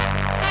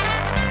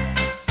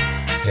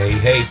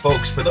Hey,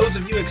 folks, for those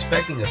of you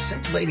expecting a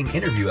scintillating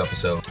interview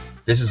episode,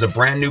 this is a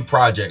brand new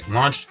project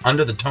launched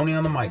under the Tony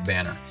on the Mic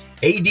banner.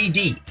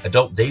 ADD,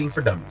 Adult Dating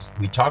for Dummies.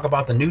 We talk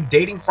about the new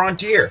dating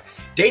frontier,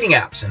 dating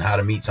apps, and how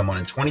to meet someone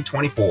in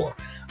 2024.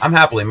 I'm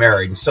happily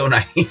married and so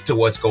naive to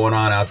what's going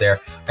on out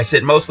there. I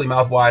sit mostly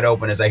mouth wide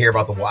open as I hear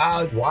about the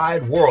wild,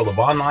 wide world of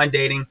online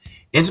dating,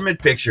 intimate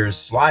pictures,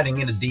 sliding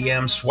into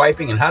DMs,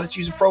 swiping, and how to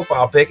choose a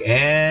profile pic,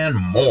 and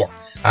more.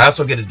 I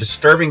also get a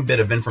disturbing bit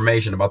of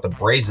information about the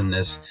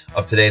brazen-ness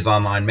of today's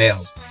online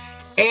males.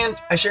 And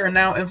I share a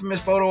now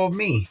infamous photo of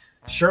me,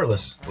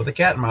 shirtless, with a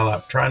cat in my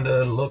lap, trying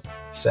to look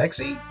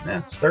sexy?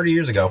 It's 30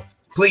 years ago.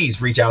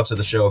 Please reach out to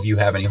the show if you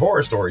have any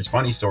horror stories,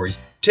 funny stories,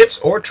 tips,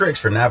 or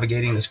tricks for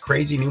navigating this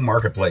crazy new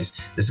marketplace.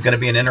 This is going to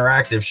be an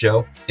interactive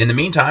show. In the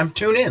meantime,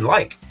 tune in,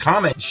 like,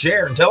 comment,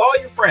 share, and tell all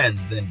your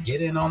friends, then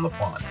get in on the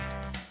fun.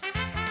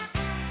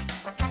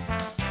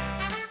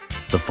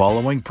 The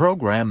following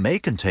program may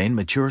contain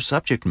mature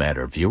subject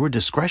matter. Viewer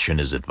discretion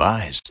is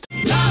advised.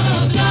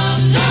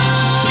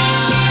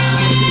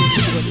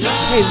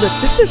 Hey, look,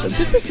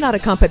 this is not a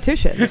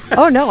competition.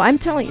 Oh, no, I'm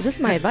telling you, this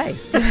is my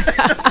advice.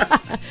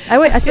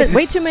 I spent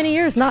way too many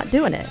years not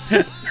doing it.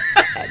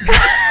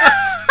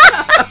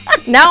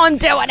 Now I'm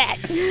doing it.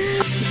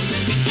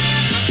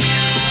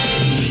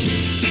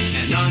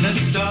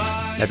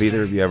 Have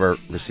either of you ever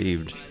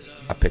received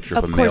a picture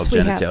of a male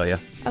genitalia?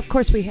 Of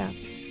course we have.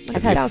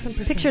 I've had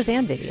 1,000%. pictures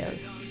and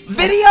videos.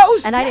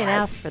 Videos? And I didn't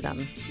ask for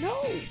them.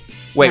 No.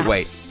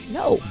 Wait.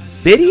 No.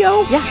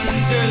 Video? Yeah.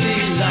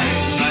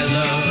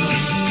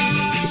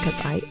 Because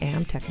I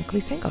am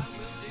technically single.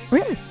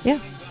 Really? Yeah.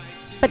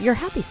 But you're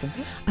happy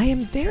single. I am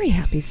very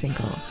happy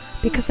single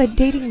because I'm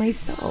dating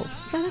myself.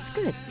 Yeah, that's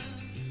good.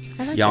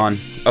 I like Yawn.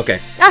 it. Okay.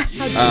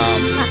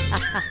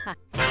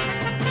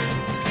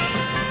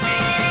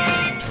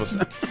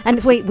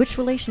 And wait, which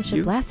relationship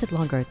You? lasted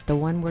longer? The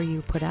one where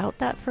you put out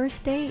that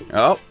first date?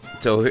 Oh,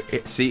 so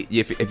see,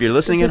 if you're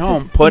listening This at home,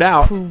 is put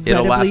out.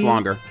 It'll last incredibly-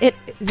 longer.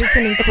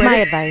 It's my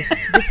advice.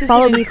 This is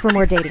Follow me for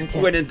more dating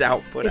tips. When in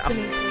doubt, put It's out.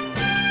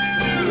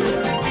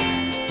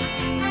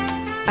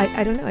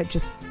 I don't know.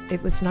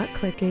 It was not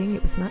clicking.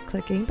 It was not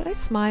clicking. But I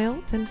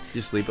smiled and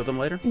You sleep with them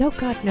later? no,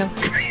 God, no.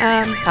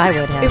 I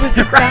would have. It was.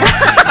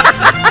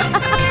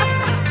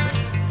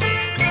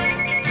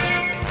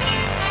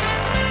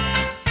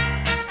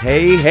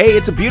 Hey,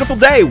 it's a beautiful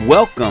day.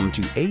 Welcome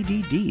to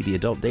ADD, the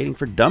Adult Dating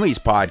for Dummies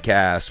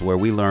podcast, where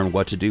we learn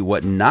what to do,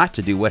 what not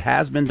to do, what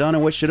has been done,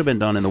 and what should have been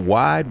done in the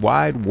wide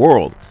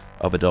world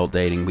of adult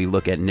dating. We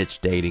look at niche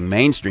dating,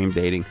 mainstream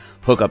dating,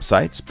 hookup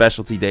sites,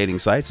 specialty dating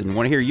sites, and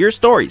want to hear your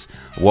stories.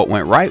 What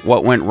went right,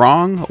 what went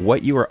wrong,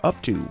 what you are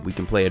up to. We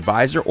can play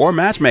advisor or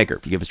matchmaker.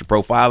 If you give us your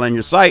profile and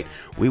your site,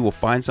 we will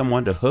find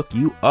someone to hook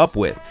you up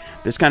with.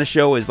 This kind of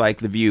show is like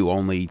The View,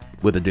 only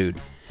with a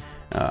dude.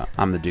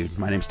 I'm the dude.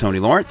 My name's Tony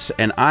Lawrence,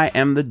 and I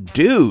am the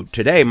dude.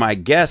 Today, my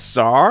guests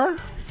are...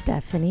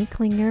 Stephanie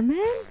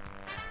Klingerman.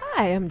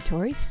 I am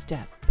Tori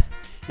Stepp.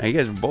 Now, you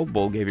guys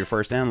both gave your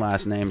first and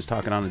last names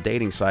talking on a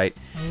dating site.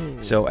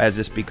 Ooh. So as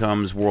this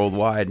becomes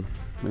worldwide,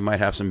 we might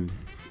have some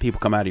people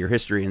come out of your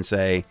history and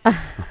say,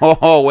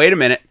 oh, wait a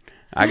minute.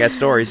 I got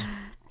stories.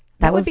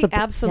 That would be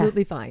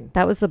absolutely fine.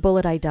 That was the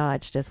bullet I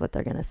dodged, is what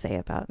they're going to say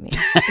about me.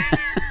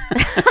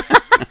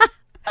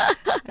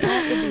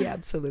 That would be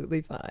absolutely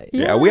fine.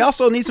 Yeah, we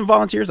also need some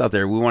volunteers out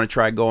there. We want to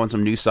try go on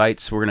some new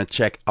sites. We're going to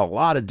check a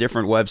lot of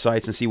different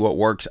websites and see what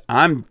works.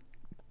 I'm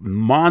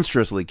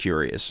monstrously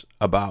curious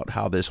about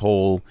how this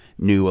whole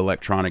new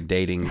electronic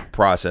dating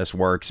process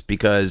works,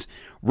 because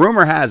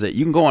rumor has it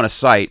you can go on a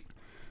site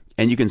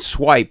and you can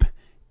swipe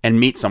and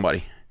meet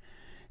somebody.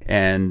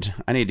 And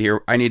I need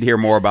to hear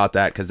more about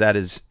that, because that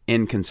is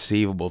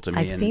inconceivable to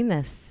me. I've seen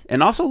this.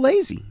 And also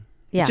lazy.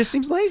 Yeah. It just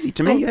seems lazy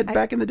to me.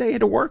 Back in the day, you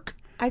had to work.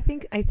 I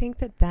think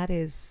that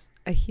is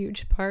a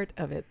huge part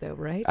of it, though,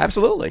 right?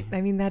 Absolutely.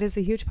 I mean, that is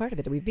a huge part of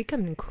it. We've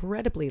become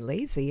incredibly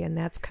lazy, and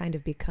that's kind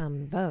of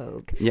become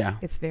vogue. Yeah.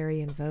 It's very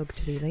in vogue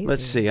to be lazy.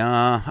 Let's see.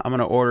 I'm going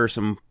to order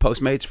some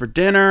Postmates for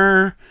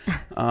dinner.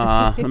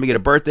 Let me get a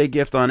birthday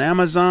gift on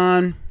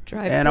Amazon.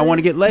 I want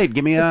to get laid.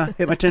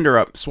 Hit my Tinder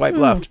up. Swipe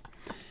left.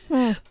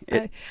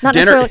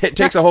 It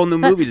takes a whole new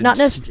movie to not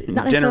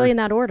necessarily in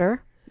that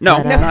order.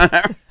 No.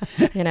 But,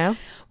 you know?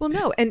 Well,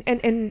 no,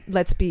 and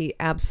let's be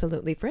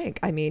absolutely frank.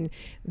 I mean,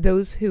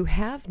 those who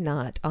have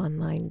not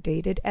online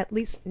dated, at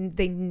least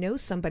they know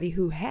somebody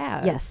who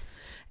has.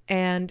 Yes.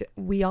 And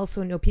we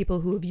also know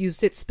people who have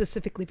used it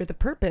specifically for the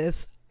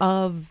purpose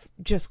of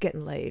just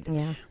getting laid.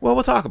 Yeah. Well,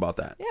 we'll talk about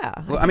that.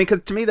 Yeah. Well, I mean,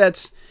 because to me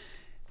that's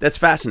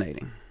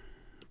fascinating,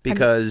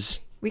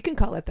 because we can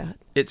call it that.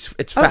 It's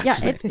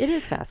fascinating. Yeah, it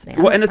is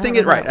fascinating. Well, and the thing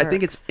is, right? I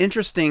think it's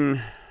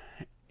interesting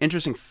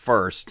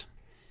first,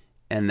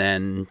 and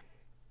then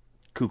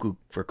cuckoo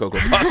for Cocoa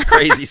Puffs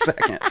crazy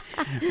second.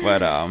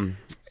 But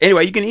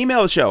anyway, you can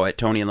email the show at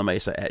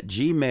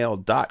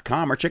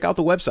tonyandlamesa@gmail.com, or check out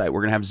the website.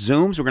 We're going to have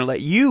Zooms. We're going to let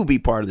you be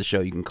part of the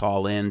show. You can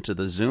call in to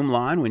the Zoom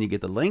line when you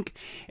get the link,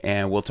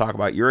 and we'll talk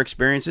about your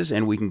experiences,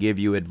 and we can give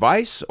you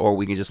advice, or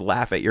we can just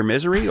laugh at your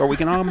misery, or we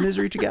can all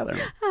misery together.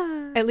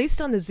 At least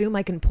on the Zoom,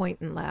 I can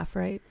point and laugh,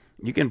 right?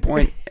 You can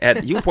point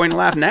and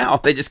laugh now.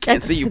 They just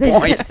can't see you They just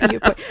point. can't see you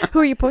point. Who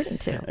are you pointing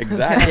to?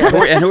 Exactly.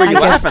 And who are you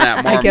laughing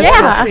at, Mark? I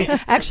guess we'll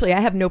see. Actually, I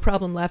have no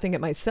problem laughing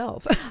at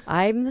myself.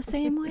 I'm the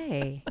same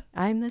way.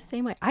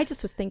 I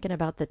just was thinking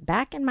about that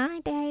back in my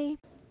day.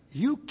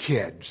 You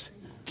kids,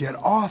 get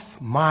off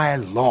my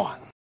lawn.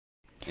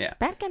 Yeah.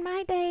 Back in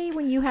my day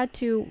when you had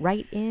to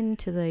write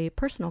into the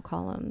personal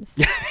columns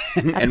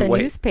and at the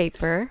wait.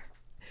 newspaper.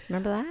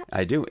 Remember that?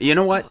 I do. You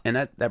know what? And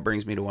that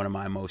brings me to one of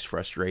my most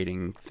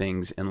frustrating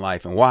things in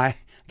life. And why? I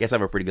guess I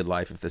have a pretty good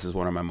life if this is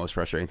one of my most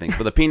frustrating things.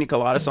 For the Pina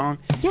Colada song,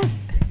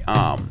 Yes.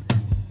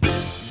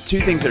 two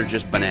things that are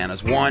just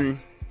bananas. One,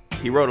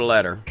 he wrote a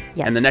letter,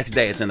 Yes. and the next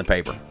day it's in the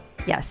paper.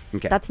 Yes.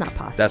 Okay. That's not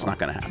possible. That's not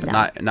going to happen.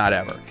 No. Not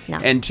ever. No.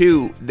 And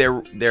two,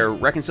 their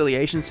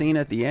reconciliation scene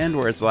at the end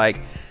where it's like,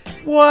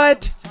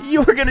 what?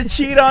 You were going to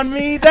cheat on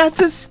me? That's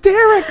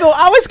hysterical.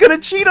 I was going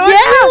to cheat on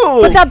you.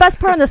 But the best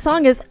part of the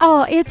song is,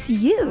 oh, it's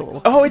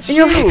you. Oh, it's And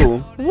you're you.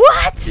 like,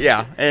 what?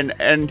 Yeah.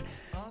 And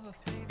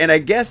I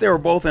guess they were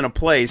both in a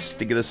place,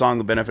 to give the song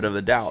the benefit of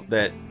the doubt,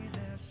 that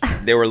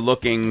they were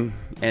looking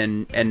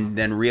and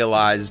then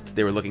realized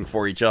they were looking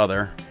for each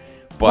other.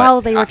 But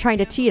While they were trying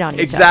to cheat on each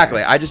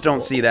exactly. other. I just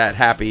don't see that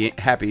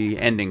happy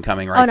ending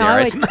coming right Oh, no,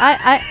 there.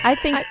 I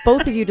think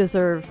both of you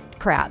deserve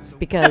crap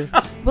because...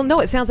 Well, no,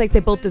 it sounds like they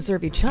both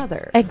deserve each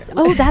other.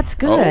 That's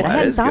good. Oh, I that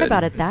hadn't is thought good.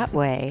 about it that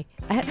way.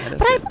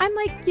 I'm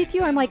like with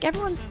you. I'm like,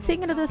 everyone's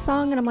singing to this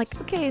song, and I'm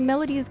like, okay,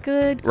 melody is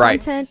good. Right.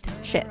 Content,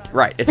 shit.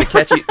 Right. It's a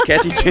catchy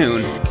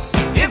tune.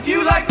 If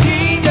you like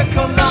pina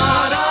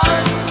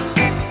coladas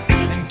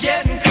and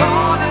getting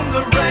caught in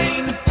the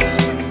rain,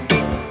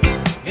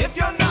 if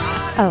you're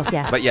not. Oh,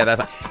 yeah. But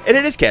yeah, and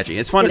it is catchy.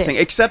 It's fun It to sing.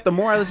 is. Except the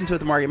more I listen to it,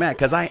 the more I get mad,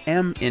 because I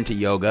am into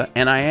yoga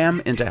and I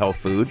am into health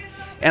food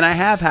and I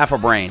have half a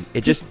brain.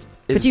 It just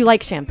is. But you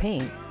like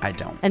champagne I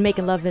don't. and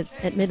making love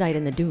at midnight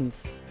in the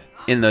dunes.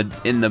 In the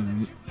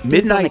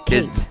midnight,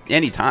 Cape.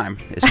 any time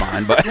is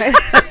fine. But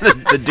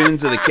the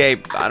dunes of the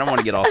Cape, I don't want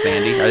to get all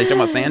sandy. Are they talking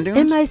about sand dunes?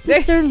 In my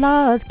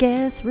sister-in-law's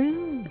guest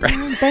room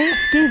on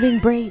Thanksgiving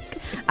break.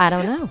 I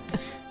don't know.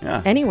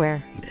 Yeah.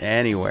 Anywhere.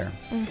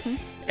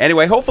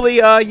 Anyway, hopefully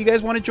you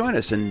guys want to join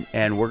us,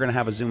 and we're going to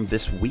have a Zoom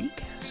this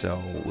week.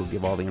 So we'll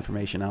give all the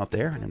information out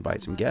there and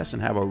invite some guests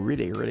and have a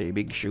really, really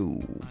big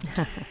show.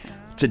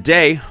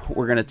 Today,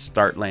 we're going to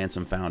start laying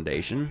some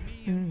foundation.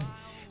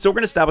 So we're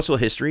going to establish a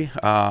little history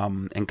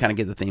and kind of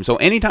get the theme. So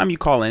anytime you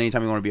call in,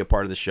 anytime you want to be a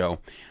part of the show,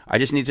 I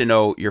just need to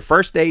know your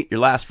first date, your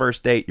last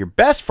first date, your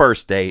best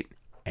first date,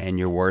 and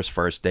your worst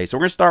first date. So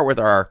we're going to start with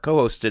our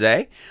co-host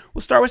today.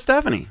 We'll start with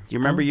Stephanie. Do you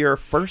remember your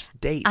first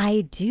date?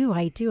 I do.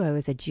 I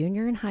was a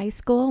junior in high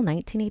school,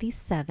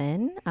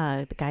 1987.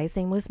 The guy's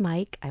name was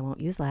Mike. I won't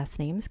use last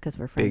names because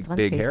we're friends on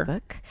big hair?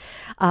 Facebook.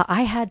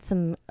 I had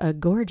some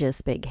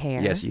gorgeous big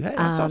hair. Yes, you had.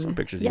 I saw some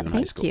pictures of you in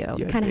high school. Thank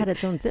you. You Kind of big- had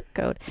its own zip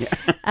code.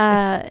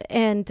 Yeah.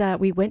 And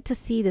we went to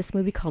see this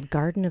movie called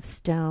Garden of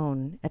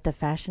Stone at the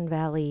Fashion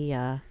Valley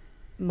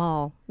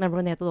Mall. Remember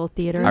when they had the little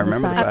theater? I on the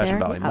remember the side Fashion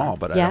there? Valley Mall,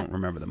 but yeah. I don't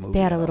remember the movie. They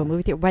had at a little all.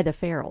 movie theater by the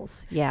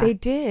Farrells. Yeah. They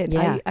did.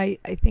 Yeah. I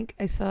think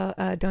I saw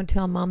Don't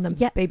Tell Mom the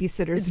Yeah.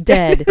 Babysitter's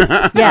Dead.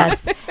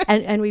 Yes.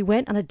 And we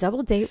went on a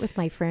double date with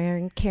my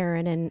friend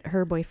Karen and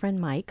her boyfriend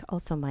Mike,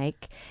 also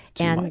Mike.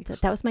 Two and Mikes.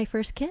 that was my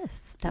first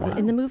kiss. That was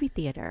in the movie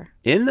theater.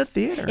 In the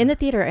theater. In the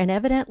theater. And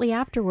evidently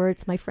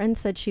afterwards, my friend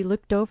said she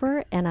looked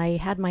over and I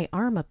had my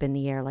arm up in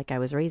the air like I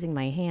was raising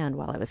my hand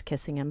while I was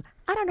kissing him.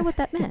 I don't know what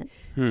that meant.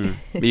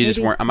 But you just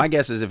weren't. My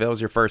guess is if it was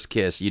your first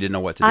kiss, you didn't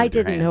know what to do. I with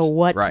your didn't hands. know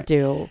what Right. to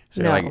do.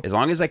 So No. you're like, as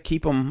long as I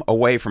keep them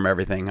away from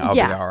everything, I'll be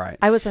Yeah. all right.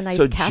 I was a nice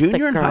So Catholic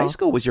junior in high girl.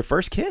 school was your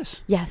first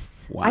kiss.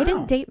 Yes. Wow. I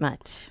didn't date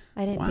much.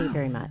 I didn't date Wow.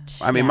 very much.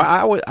 I mean,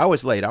 Yeah. I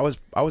was late. I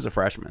was a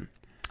freshman,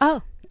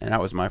 Oh. and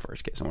that was my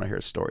first kiss. I want to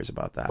hear stories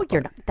about that. Well, but-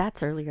 you're not.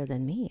 That's earlier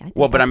than me. I think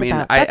Well, but I that's mean,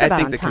 about- I that's about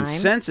think on the time.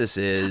 consensus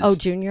is. Oh,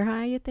 junior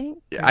high, you think?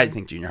 I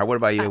think junior high. What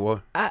about you?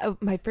 Well,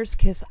 My first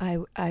kiss,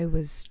 I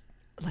was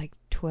like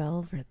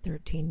 12 or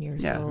 13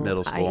 years Yeah, old.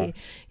 middle school.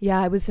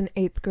 I was in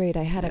 8th grade.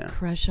 I had Yeah. a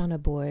crush on a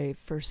boy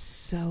for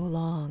so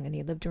long, and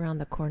he lived around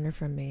the corner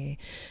from me.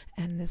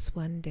 And this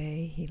one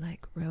day, he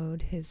like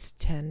rode his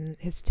 10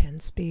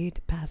 speed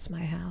past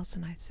my house,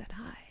 and I said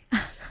hi.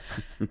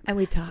 And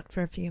we talked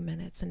for a few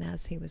minutes, and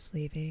as he was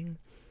leaving,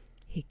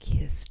 he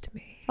kissed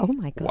me. Oh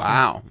my god!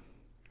 wow.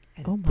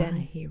 And Oh, then my.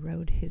 he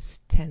rode his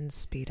 10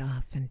 speed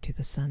off into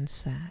the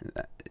sunset.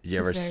 Did you It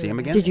was ever very see him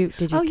again? Did you Oh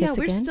kiss yeah,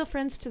 we're again? still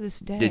friends to this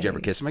day. Did you ever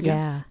kiss him again?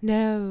 Yeah,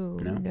 No.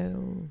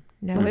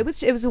 It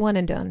was a one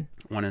and done.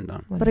 One and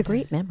done. One but a and done.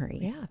 great memory.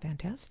 Yeah,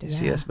 fantastic.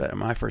 See, that's better.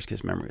 My first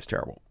kiss memory is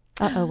terrible.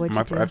 What'd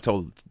you do? I've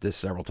told this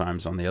several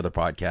times on the other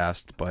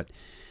podcast, but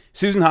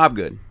Susan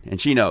Hobgood,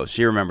 and she knows,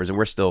 she remembers, and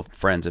we're still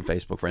friends and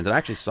Facebook friends. And I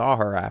actually saw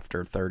her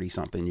after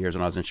 30-something years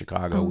when I was in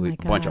Chicago. Oh, my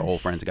A bunch of gosh.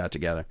 old friends got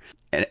together.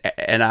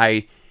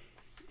 And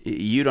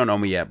you don't know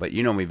me yet, but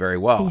you know me very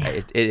well.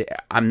 Yeah.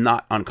 I'm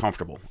not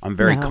uncomfortable. I'm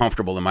very No.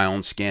 comfortable in my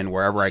own skin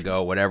wherever I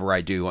go, whatever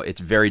I do.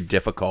 It's very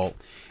difficult.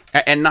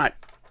 And not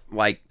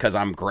like because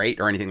I'm great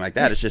or anything like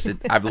that. It's just that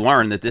I've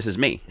learned that this is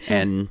me,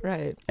 and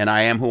Right. and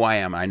I am who I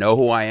am. I know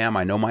who I am.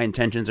 I know my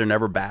intentions are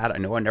never bad. I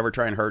know I never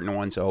try and hurt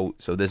anyone. So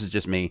this is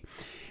just me.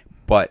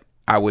 But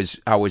I was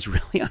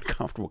really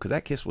uncomfortable because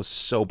that kiss was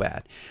so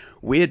bad.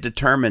 We had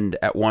determined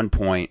at one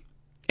point,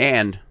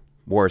 and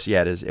worse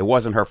yet, is it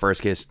wasn't her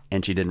first kiss,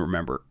 and she didn't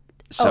remember.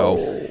 So,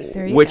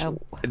 There you which go.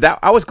 that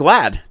I was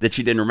glad that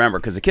she didn't remember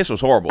because the kiss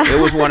was horrible.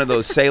 It was one of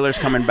those sailors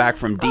coming back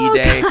from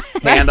D-Day,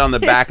 hand on the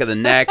back of the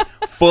neck,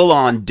 full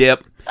on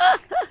dip.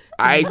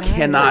 I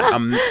cannot.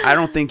 I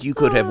don't think you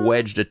could have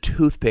wedged a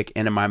toothpick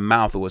into my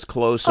mouth. It was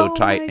closed so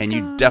tight, and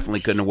you definitely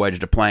couldn't have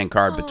wedged a playing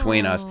card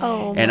between us.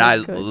 Oh, and my I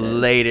goodness.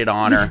 laid it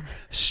on her,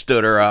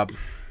 stood her up,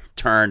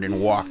 turned,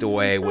 and walked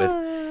away with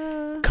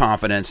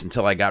confidence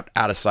until I got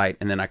out of sight,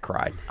 and then I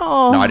cried.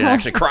 Oh. No, I didn't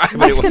actually cry,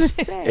 but was it gonna was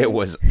say. it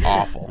was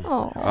awful.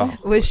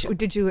 Oh.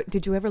 Did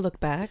you ever look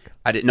back?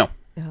 I didn't. No,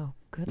 Oh,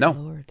 good No.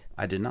 Lord.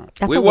 I did not.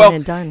 That's a one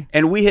and done.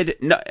 And we had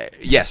no.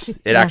 Yes,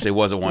 it actually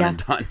was a one Yeah. and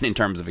done in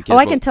terms of a kiss. Oh,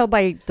 I but- can tell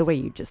by the way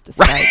you just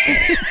described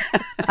it.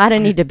 I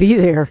didn't need to be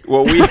there.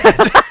 Well, we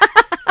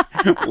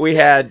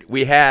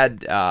had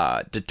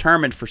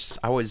determined for.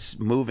 I was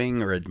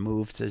moving or had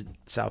moved to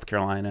South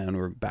Carolina, and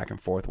we were back and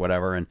forth,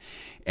 whatever.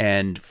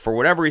 And for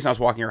whatever reason, I was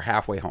walking her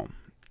halfway home,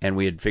 and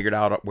we had figured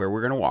out where we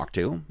were going to walk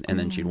to, and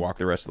then she'd walk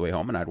the rest of the way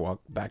home, and I'd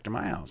walk back to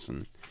my house.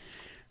 And I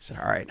said,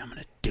 "All right, I'm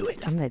going to do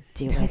it. I'm going to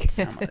do it.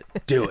 I'm going to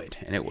do it."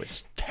 And it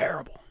was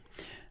terrible.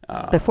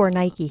 Before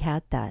Nike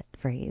had that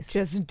phrase.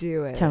 Just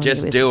do it. Tony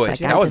Just was do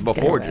just it. like, That I'm was just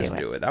before gonna just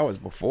do it. That was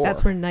before.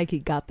 That's where Nike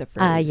got the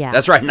phrase. Yeah.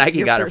 That's right. Nike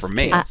Your got it first from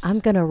me. kiss. I'm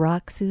going to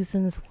rock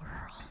Susan's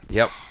world.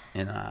 Yep.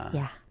 And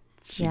Yeah.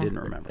 she Yeah. didn't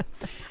remember.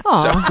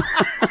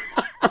 Aw.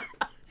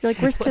 You're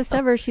like, worst kiss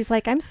ever. She's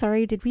like, I'm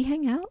sorry. Did we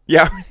hang out?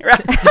 Yeah.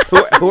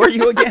 who are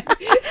you again?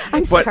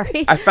 I'm But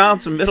sorry. I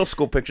found some middle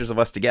school pictures of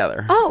us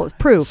together. Oh,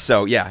 proof.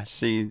 So yeah,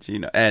 she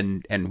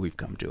and we've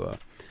come to a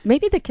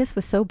Maybe the kiss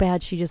was so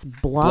bad she just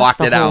blocked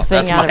the it whole out. thing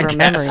That's out my of her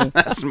guess. memory.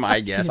 That's my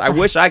guess. She's I like-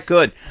 wish I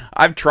could.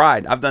 I've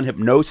tried. I've done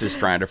hypnosis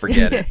trying to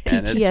forget it.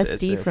 and it's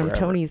PTSD there from forever.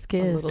 Tony's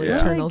kiss. little Yeah.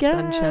 eternal Oh my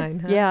God. sunshine,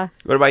 huh? Yeah.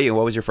 What about you?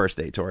 What was your first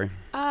date, Tori?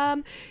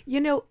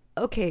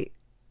 Okay,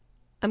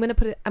 I'm gonna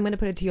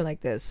put it to you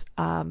like this.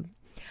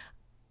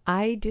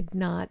 I did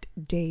not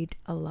date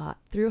a lot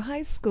through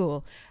high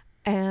school,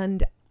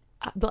 and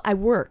but I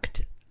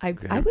worked.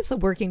 I was a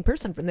working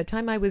person from the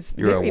time I was.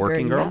 You were a very,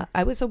 working very girl? young.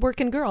 I was a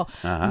working girl.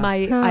 Uh-huh.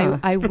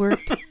 I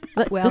worked.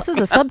 Well, This is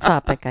a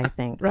subtopic, I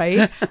think.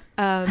 right.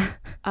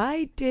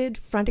 I did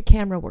front of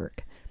camera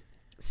work.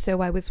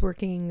 So I was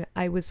working,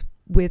 I was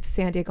with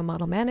San Diego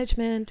Model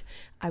Management.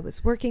 I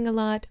was working a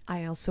lot.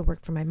 I also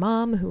worked for my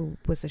mom, who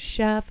was a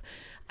chef.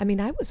 I mean,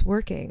 I was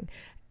working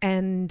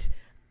and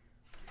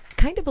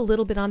kind of a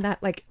little bit on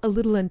that, like a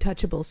little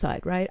untouchable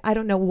side, right? I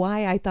don't know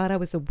why I thought I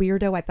was a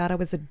weirdo. I thought I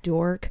was a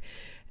dork.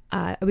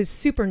 I was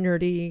super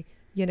nerdy,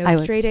 I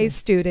was straight A too.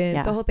 student,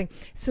 Yeah. the whole thing.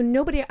 So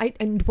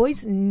and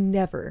boys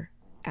never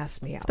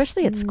asked me out.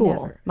 Especially at school.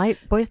 Never. My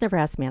boys never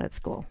asked me out at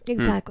school.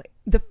 Exactly.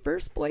 The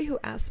first boy who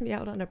asked me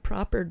out on a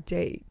proper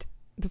date,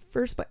 the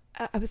first boy,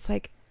 I was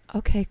like,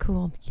 okay,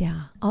 cool.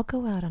 Yeah, I'll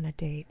go out on a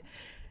date.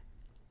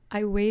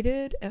 I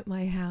waited at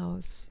my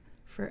house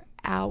for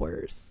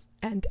hours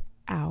and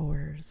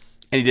hours,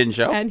 And he didn't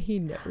show? and he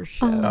never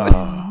showed.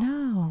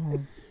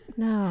 No.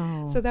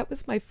 No. So that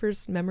was my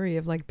first memory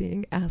of like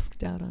being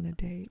asked out on a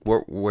date.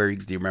 Where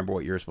do you remember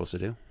what you were supposed to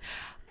do?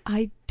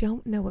 I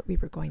don't know what we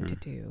were going to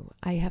do.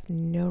 I have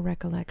no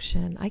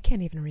recollection. I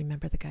can't even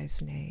remember the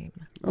guy's name.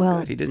 Well,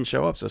 good. He didn't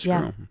show up, so screw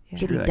yeah. him. Yeah.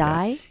 Did Screw he that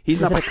guy. die?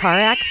 He's Was not it a car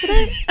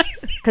accident?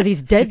 Because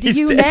he's dead to He's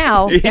you dead.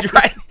 now. He's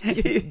right.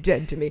 You're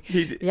dead to me.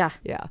 Yeah.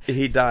 Yeah.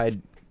 He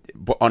died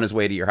on his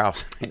way to your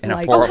house in a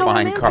Like-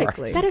 horrifying how car.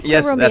 romantically. That is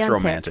Yes, so romantic. that's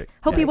romantic.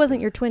 Hope he Yeah. wasn't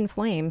your twin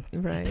flame.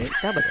 Right.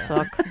 That would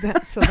suck.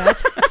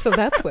 So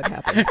that's what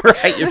happened.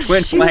 Right, your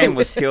twin Shoot. flame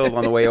was killed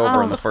on the way over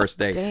on the Oh, first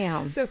date.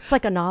 Damn. So- It's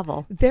like a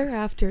novel.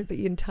 Thereafter,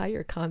 the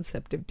entire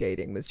concept of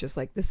dating was just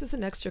like, this is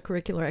an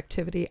extracurricular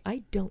activity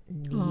I don't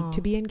need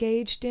to be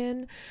engaged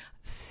in.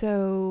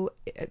 So,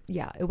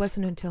 it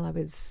wasn't until I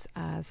was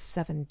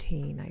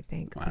 17, I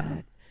think,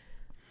 that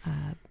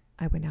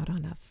I went out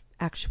on a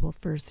actual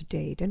first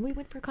date, and we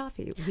went for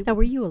coffee. Now,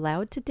 were you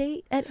allowed to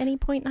date at any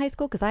point in high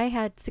school? Because I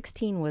had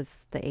 16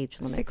 was the age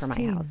limit for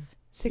my house.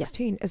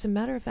 16. As a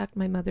matter of fact,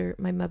 my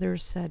mother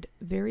said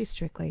very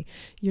strictly,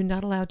 you're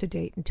not allowed to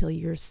date until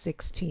you're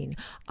 16.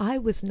 I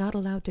was not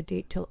allowed to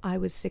date till I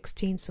was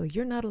 16, so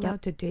you're not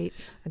allowed to date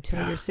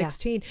until you're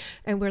 16.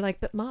 And we're like,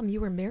 but Mom, you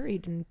were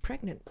married and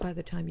pregnant by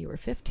the time you were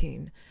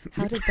 15.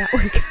 How did that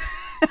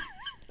work?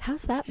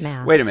 How's that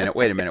math? Wait a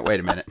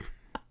minute.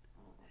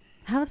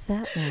 How's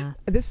that math?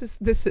 This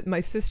is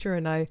my sister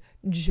and I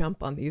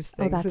jump on these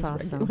Oh, things that's as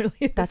awesome. regularly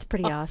as That's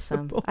pretty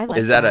awesome. possible. I like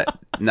Is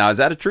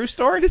that a true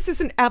story? This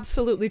is an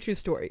absolutely true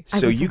story.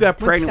 So you got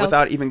pregnant house-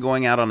 without even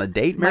going out on a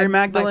date, Mary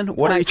My- Magdalene? my-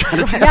 What are you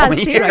trying to tell Yeah,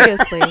 me here?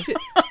 seriously.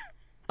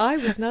 I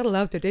was not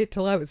allowed to date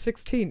till I was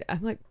 16.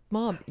 I'm like,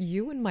 Mom,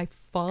 you and my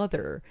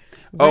father.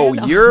 Oh,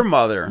 ran your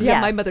mother. Yeah,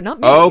 Yes. my mother, not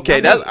me.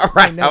 Okay, not that's me. all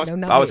right.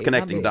 No, I was not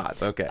connecting me.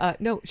 dots. Okay.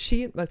 No,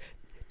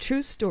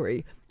 true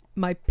story.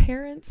 My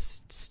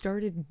parents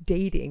started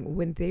dating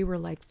when they were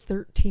like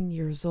 13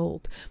 years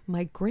old.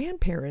 My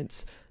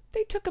grandparents,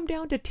 they took them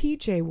down to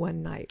TJ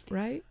one night,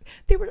 right?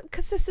 They were,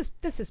 because this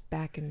is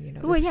back in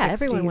the Well, yeah, 60s.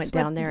 everyone went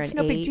down there It's and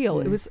no big ate deal.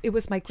 and It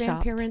was my shopped.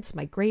 grandparents,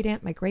 my great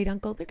aunt, my great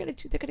uncle. They're gonna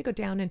go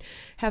down and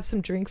have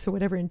some drinks or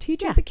whatever. And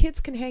TJ, Yeah. the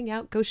kids can hang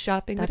out, go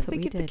shopping. That's But if what they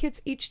we give the did.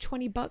 kids each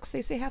 $20,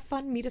 they say, "Have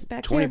fun, meet us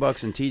back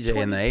 $20 here." in TJ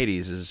in the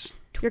 80s is.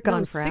 You're gone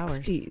No, for hours.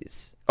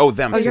 60s. Oh,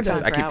 them. Oh, you're 60s.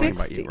 gone I for keep thinking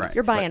hours. about you. Right.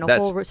 You're buying Right. a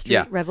whole That's- street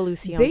yeah.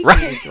 revolution. They-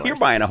 Right. You're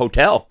buying a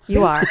hotel.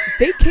 You are.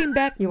 They came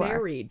back You are.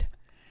 married.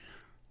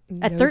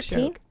 At No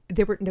 13? joke.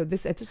 They were at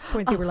this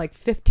point they were like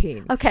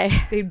 15. Okay.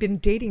 They'd been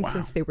dating Wow.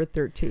 since they were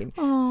 13.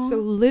 So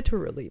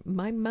literally,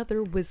 my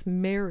mother was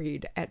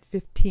married at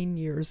 15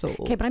 years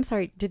old. Okay, but I'm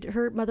sorry. Did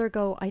her mother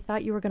go, I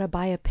thought you were going to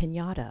buy a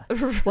piñata?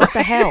 What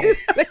the hell?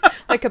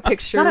 Like a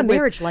picture Not a with-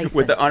 marriage license.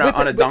 With the, on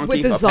a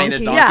donkey, with a the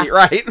painted zonkey. donkey, Yeah.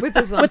 right? with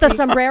the with a zonkey.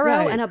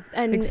 sombrero Right.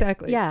 and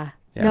exactly. Yeah.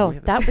 Yeah, No, we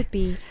have that would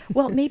be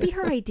well. Maybe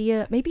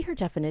her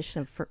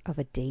definition of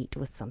a date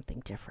was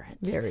something different.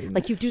 Very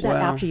like you do that Well,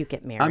 after you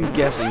get married. I'm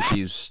guessing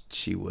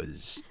she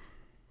was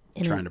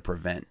In trying a- to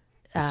prevent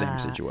the same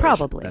situation.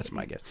 probably. That's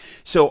my guess.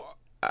 So,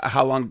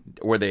 how long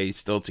were they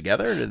still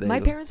together? Or did they My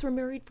parents were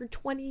married for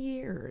 20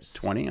 years.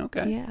 20.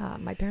 Okay. Yeah,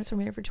 my parents were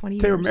married for 20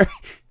 They were years. married.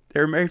 They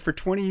were married for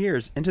 20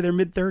 years into their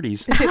mid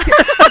 30s.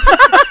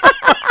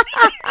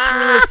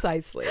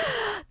 Precisely.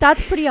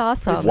 That's pretty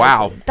awesome.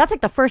 Wow. That's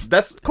like the first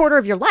That's- quarter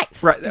of your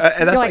life. Right, and that's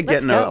You're like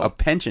 "Let's getting go." a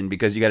pension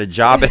because you got a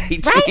job at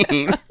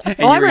 18 and Oh,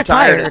 you I'm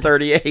retired retired. at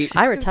 38.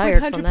 I It's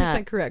retired 100% from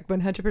that. correct.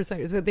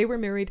 100%. So they were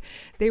married.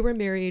 They were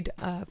married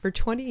for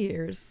 20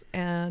 years,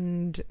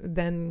 and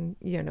then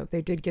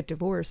they did get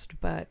divorced.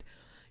 But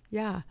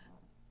yeah,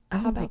 Oh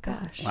how my about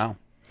that? gosh. Wow.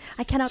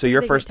 I cannot. So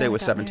your believe first your date dad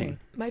was got 17. married.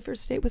 My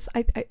first date was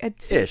I'd say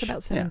it's Ish, about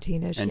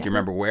 17ish. And do you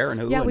remember where and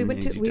who? Yeah, we and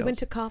went any to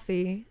details?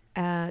 coffee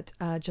at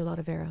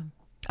Gelato Vera.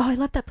 Oh, I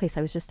love that place.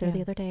 I was just there Yeah.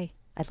 the other day.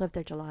 I love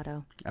their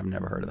gelato. I've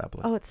never heard of that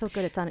place. Oh, it's so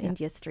good. It's on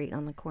India Street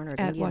on the corner of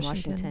At India and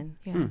Washington.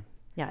 Washington.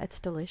 Yeah, Yeah, it's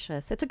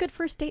delicious. It's a good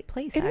first date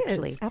place, it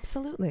actually. is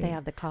absolutely. They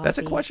have the coffee. That's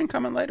a question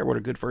coming later. What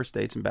are good first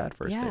dates and bad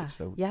first Yeah, dates?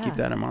 So yeah. keep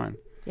that in mind.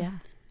 Yeah.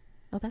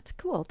 Oh, that's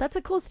cool. That's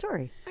a cool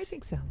story. I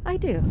think so. I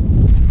do.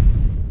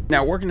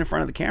 Now, working in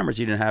front of the cameras,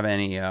 you didn't have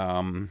any.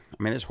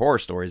 There's horror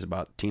stories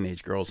about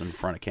teenage girls in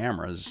front of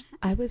cameras.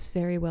 I was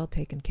very well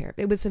taken care of.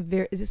 It was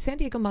San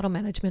Diego Model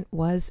Management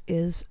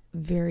is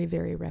very,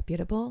 very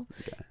reputable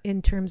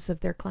in terms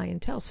of their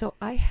clientele. So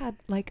I had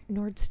like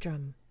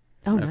Nordstrom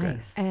Oh, Okay.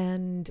 nice.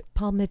 and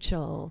Paul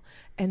Mitchell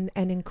and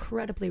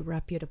incredibly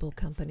reputable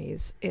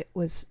companies. It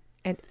was,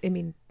 and I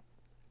mean,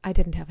 I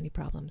didn't have any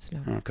problems. No.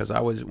 Because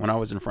when I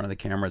was in front of the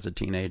camera as a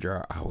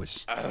teenager, I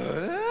was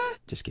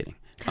just kidding.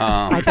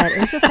 I bet. It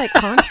was just like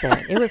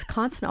constant. It was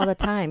constant all the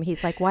time.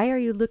 He's like, why are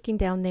you looking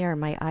down there?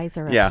 My eyes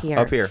are Yeah, up here.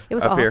 up here, It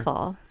was up here.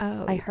 awful.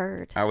 Oh. I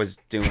heard. I was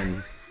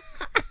doing.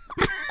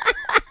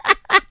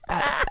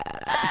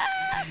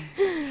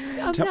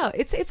 No,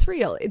 it's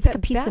real. a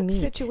piece of That meat.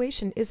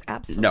 situation is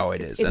absolutely No,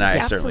 it is, and I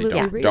certainly absolutely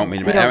don't real. don't mean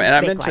to. We don't And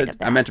I make meant light to. of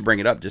I that. meant to bring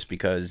it up just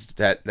because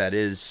that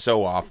is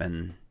so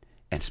often,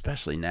 and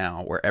especially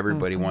now, where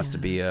everybody wants to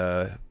be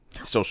a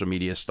social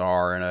media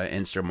star and an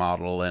Insta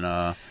model and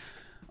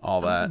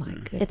all that. Oh my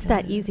goodness. It's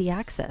that easy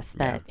access,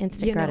 that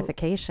instant You know,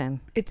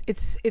 gratification. It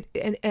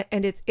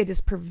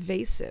is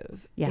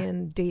pervasive Yeah.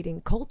 in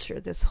dating culture.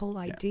 This whole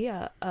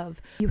idea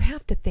of you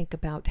have to think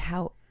about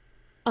how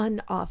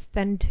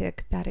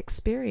unauthentic that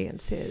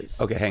experience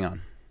is. Okay, hang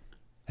on.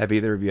 Have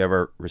either of you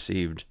ever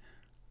received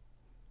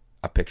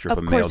a picture of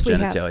Of a male course we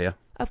have. genitalia?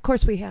 Of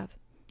course we have.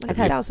 I've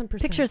had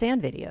 1,000%. pictures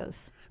and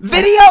videos.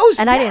 Videos?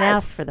 And I didn't Yes.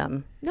 ask for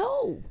them.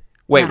 No.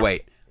 Wait, Yeah.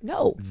 wait.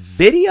 No.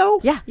 Video?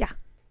 Yeah. Yeah.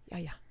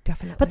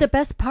 Definitely. But the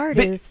best part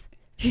is,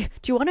 do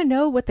you want to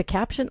know what the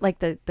caption, like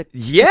the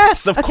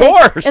Yes, of Okay,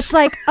 course. It's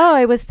like, oh,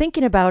 I was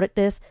thinking about it.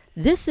 This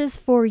is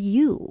for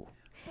you.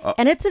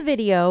 And it's a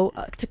video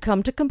to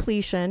come to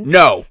completion.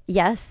 No.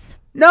 Yes.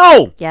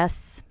 No.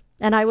 Yes.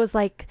 And I was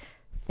like,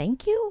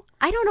 thank you.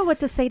 I don't know what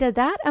to say to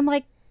that. I'm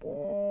like,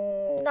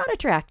 not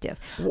attractive.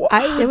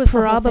 I It would was the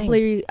whole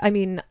probably, I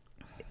mean,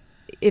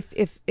 if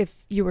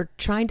you were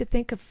trying to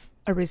think of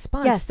a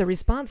response, Yes. the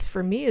response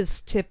for me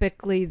is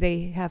typically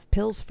they have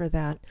pills for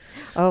that.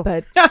 Oh,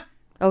 But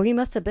oh, he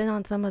must have been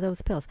on some of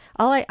those pills.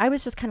 I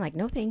was just kind of like,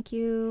 no, thank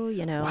you.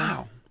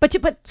 Wow.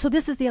 But so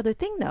this is the other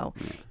thing, though.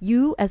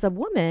 You, as a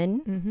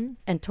woman,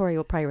 and Tori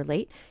will probably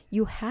relate,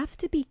 you have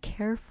to be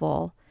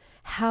careful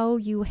how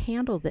you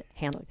handle this.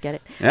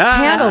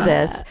 Handle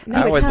this.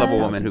 I always love a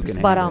because- woman who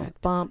can But handle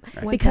it. bump,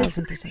 Right. because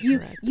 1000% you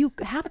correct. you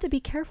have to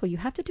be careful. You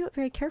have to do it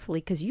very carefully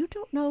because you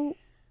don't know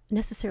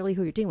necessarily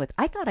who you're dealing with.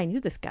 I thought I knew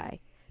this guy.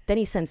 Then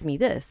he sends me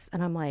this,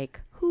 and I'm like,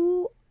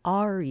 who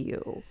are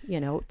you?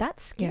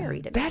 That's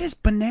scary to me. That is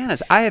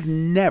bananas. I have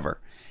never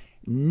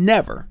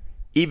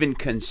even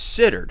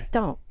considered.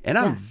 Don't. And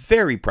I'm Yeah.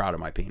 very proud of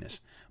my penis.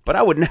 but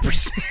I would never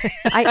say.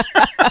 I've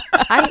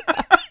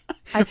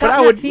But got I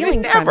that would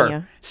feeling from never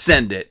you.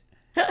 send it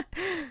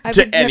I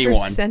to would never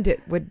anyone. send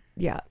it.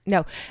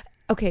 No.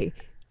 Okay.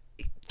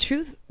 The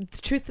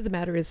truth of the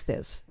matter is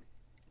this.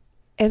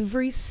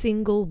 Every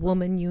single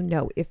woman you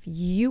know, if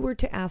you were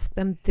to ask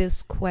them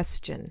this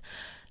question,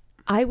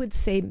 I would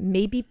say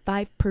maybe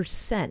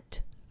 5%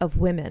 of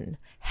women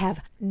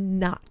have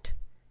not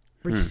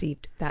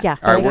received that. Yeah.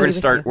 All right, I we're agree gonna with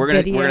start. you. We're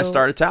gonna Video.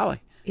 start a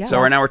tally. Yeah.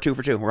 So right now we're 2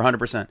 for 2. We're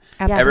 100%.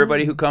 Absolutely.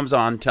 Everybody who comes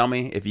on, tell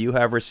me if you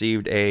have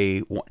received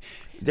a.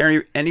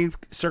 There any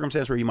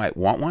circumstance where you might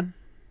want one?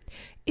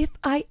 If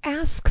I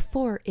ask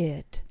for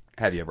it,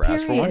 Have you ever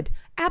asked for one? period.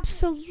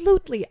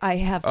 Absolutely, I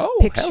have Oh,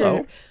 picture.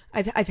 hello.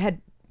 I've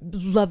had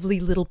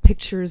lovely little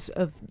pictures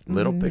of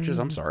Little pictures.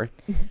 I'm sorry.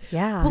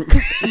 Yeah. Well,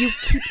 because you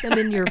keep them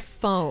in your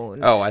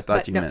phone. Oh, I thought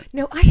But you no, meant.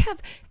 No, I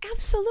have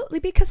absolutely,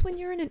 because when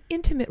you're in an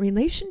intimate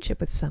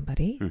relationship with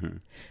somebody, Mm-hmm.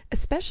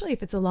 especially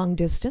if it's a long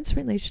distance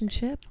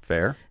relationship,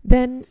 Fair.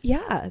 then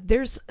yeah,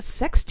 there's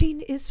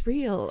sexting is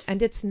real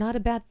and it's not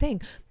a bad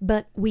thing,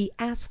 but we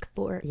ask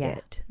for Yeah.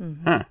 it.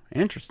 Huh.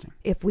 Interesting.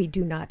 If we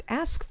do not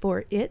ask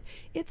for it,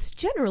 it's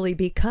generally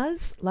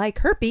because, like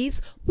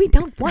herpes, we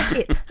don't want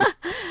it.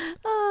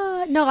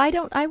 No, I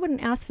don't. I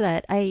wouldn't ask for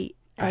that. I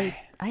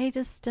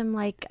just am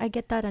like, I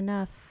get that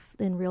enough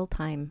in real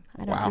time.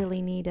 I don't Wow.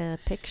 really need a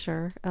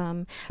picture.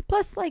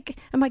 Plus, like,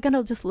 am I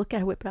gonna just look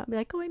at it, whip it out, and be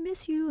like, oh, I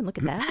miss you, and look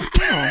at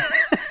that?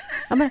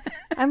 No.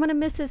 I'm gonna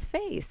miss his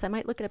face. I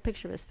might look at a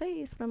picture of his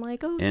face, but I'm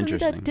like, oh, send me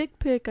that Interesting. dick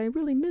pic. I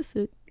really miss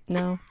it.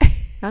 No,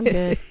 I'm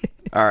good.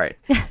 All right.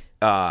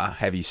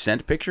 Have you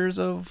sent pictures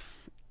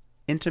of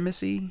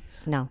intimacy?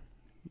 No.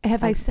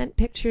 Have I sent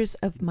pictures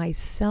of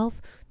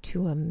myself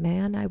to a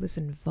man I was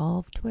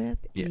involved with?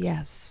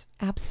 Yes.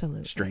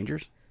 Absolutely.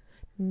 Strangers?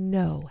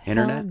 No.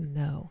 Internet? Hell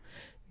no.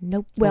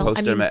 Nope. Well,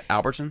 Posted I mean, them at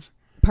Albertsons?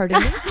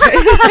 pardon me?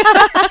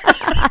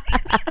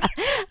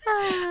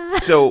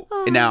 So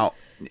now,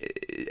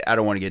 I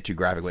don't want to get too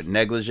graphic, but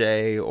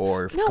negligee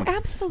or No,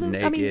 absolutely.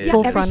 naked. I mean, yeah,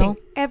 Full everything. frontal?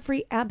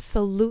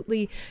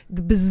 Absolutely,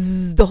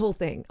 the whole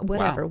thing,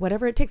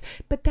 whatever it takes.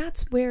 But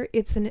that's where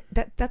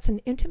that's an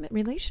intimate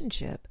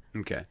relationship.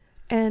 Okay.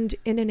 And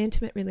in an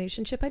intimate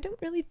relationship, I don't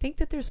really think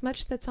that there's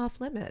much that's off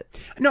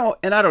limits. No,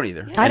 and I don't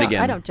either. Yeah. And I don't,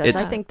 again, I don't judge.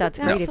 it's- I think that's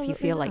No. great if you Absolutely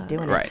feel like not.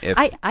 doing Right, it.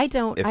 if- I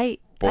don't. if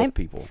both I'm,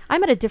 people.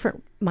 I'm at a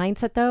different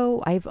mindset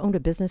though. I've owned a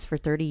business for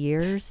 30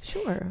 years.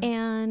 Sure.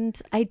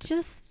 And I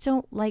just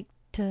don't like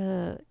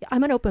to.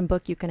 I'm an open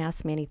book. You can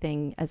ask me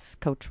anything. As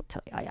coach will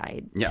tell you,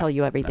 I Yeah. tell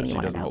you everything No, you she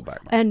want to doesn't know hold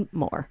back much. and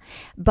more.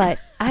 But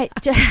I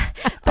just.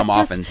 I'm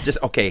often just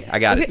okay. I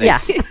got it. Yeah.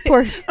 Thanks.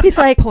 Poor, he's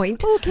like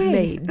Point okay.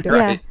 made.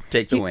 Right.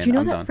 Take the do, win. Do you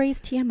know I'm that done.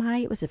 phrase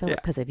TMI? It was developed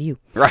Yeah. because of you.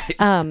 Right.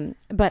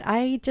 But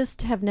I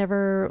just have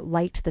never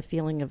liked the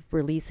feeling of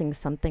releasing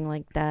something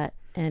like that.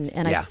 And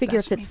Yeah, I figure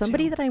that's if it's me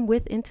somebody too. that I'm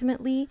with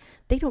intimately,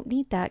 they don't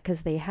need that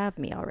because they have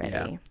me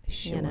already.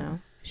 Sure. You know.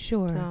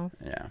 Sure. So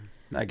Yeah,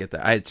 I get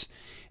that.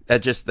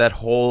 It's that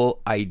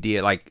whole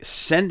idea, like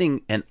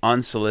sending an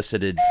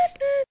unsolicited,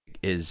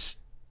 is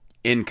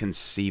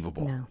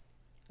inconceivable. no.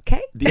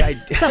 Okay. The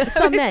idea.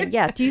 Some men,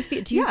 yeah. Do you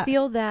Yeah.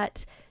 feel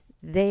that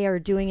they are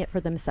doing it for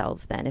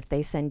themselves then if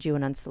they send you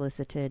an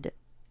unsolicited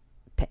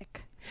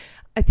pic?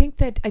 I think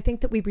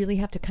that we really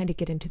have to kind of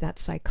get into that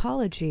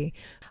psychology.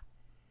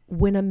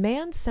 When a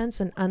man sends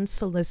an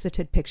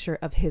unsolicited picture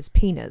of his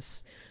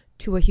penis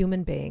to a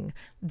human being,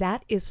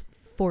 that is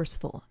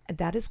forceful.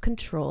 That is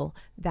control.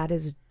 That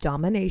is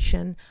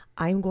domination.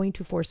 I'm going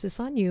to force this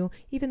on you,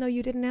 even though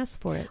you didn't ask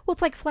for it. Well,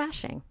 it's like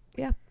flashing.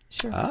 Yeah,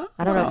 sure.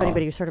 I don't know if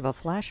anybody's heard of a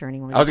flasher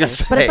anymore. I was gonna these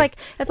days, but it's say, like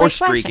or flashing.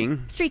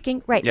 streaking.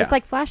 Streaking, right? Yeah. It's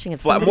like flashing.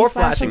 If somebody More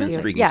flashes flashing than you-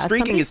 streaking. Yeah, if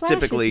Streaking somebody is flashes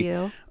typically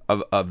you-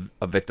 a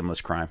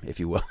victimless crime, if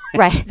you will.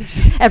 right.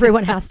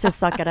 Everyone has to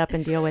suck it up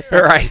and deal with it.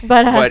 Right.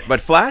 But,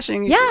 But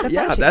flashing. Yeah,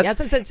 Yeah. Flashing.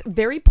 That's it's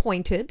very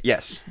pointed.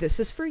 yes.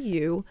 This is for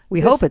you. We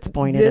hope it's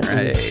pointed at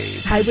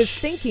This, I was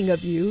thinking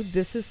of you.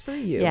 This is for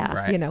you. Yeah.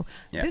 Right. You know,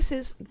 Yeah. this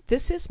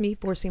is me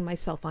forcing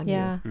myself on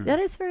yeah, you. that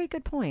is a very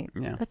good point.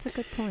 Yeah. That's a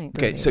good point.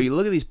 Okay, so you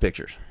look at these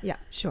pictures Yeah,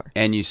 sure.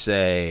 and you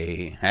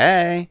say,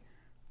 "Hey,"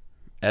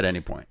 at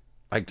any point,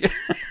 like.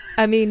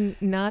 I mean,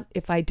 not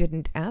if I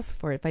didn't ask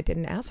for it. If I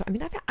didn't ask for it. I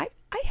mean,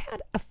 I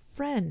had a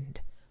friend.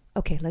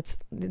 Okay,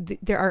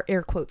 there are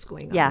air quotes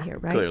going Yeah. on here,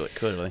 right?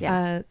 Clearly.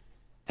 Yeah.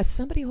 As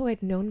somebody who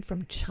I'd known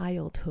from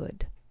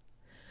childhood,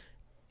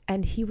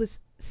 and he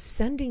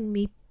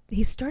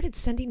started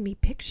sending me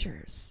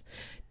pictures.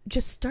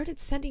 Just started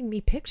sending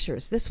me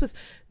pictures. This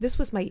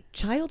was my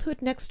childhood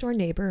next door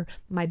neighbor,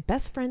 my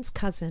best friend's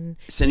cousin.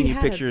 Sending He you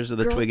had a pictures of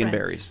the twig and girlfriend,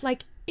 berries.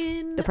 like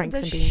in The Franks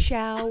the and beans.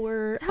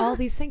 shower, all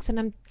these things,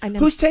 and I'm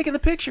Who's taking the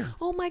picture?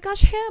 oh my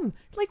gosh, him!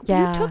 Like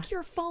Yeah. you took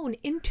your phone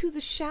into the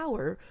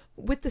shower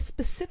with the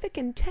specific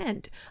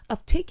intent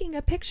of taking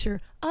a picture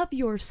of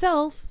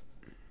yourself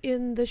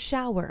in the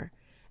shower,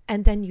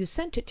 and then you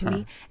sent it to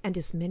me. And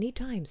as many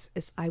times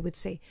as I would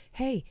say,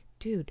 "Hey,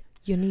 dude,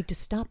 You need to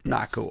stop this.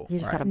 Not cool. You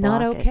just right? gotta Not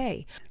block it.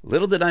 okay.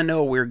 Little did I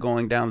know we were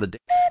going down the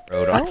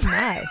road on, Oh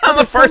my. on the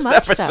There's so first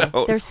much, though.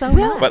 episode. There's so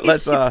Well, much. But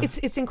let's,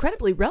 it's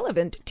incredibly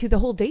relevant to the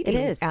whole dating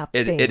It is. app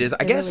It thing. is.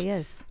 I It guess. really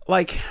is.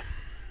 Like,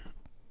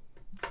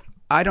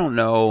 I don't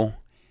know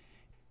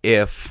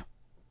if.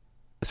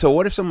 So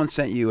what if someone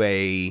sent you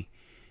a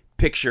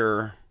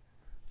picture?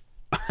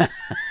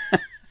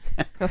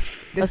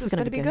 This is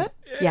going to be good?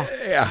 Yeah.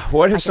 Yeah.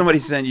 What if somebody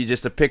sent you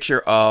just a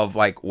picture of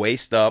like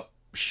waist up,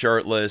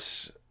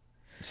 shirtless,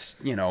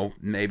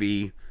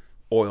 maybe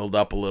oiled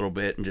up a little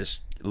bit, and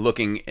just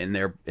looking in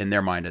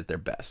their mind at their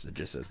best? It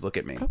just says, "Look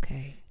at me."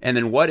 Okay. And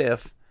then what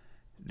if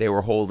they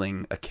were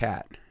holding a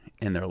cat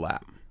in their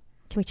lap?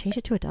 Can we change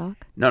it to a dog?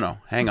 No,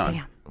 hang on.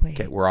 Damn. Wait.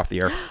 Okay, we're off the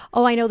air.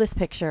 Oh, I know this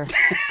picture.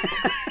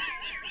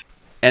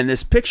 And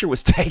this picture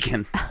was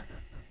taken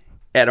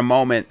at a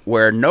moment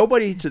where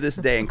nobody to this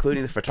day,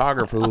 including the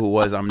photographer, who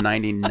was, I'm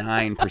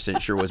 99%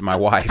 sure, was my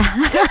wife.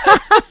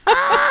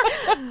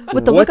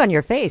 With the What look on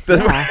your face.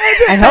 Yeah.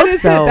 I hope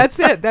so. That's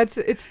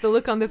it. It's the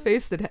look on the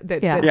face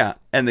that Yeah. Yeah,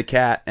 and the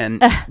cat.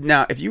 And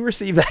now, if you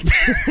receive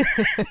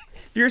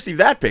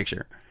that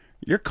picture,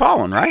 you're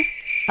calling, right?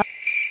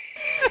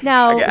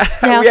 Now, we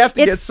have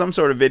to get some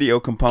sort of video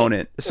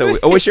component, so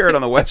we share it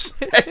on the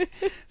website.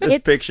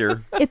 This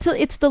picture.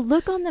 It's the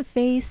look on the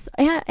face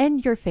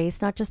and your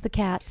face, not just the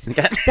cat's.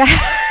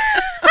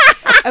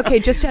 Okay,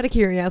 just out of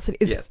curiosity,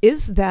 Yes.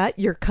 is that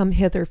your come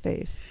hither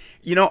face?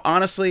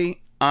 Honestly,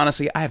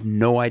 I have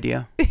no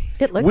idea.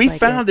 It looks We like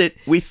found it.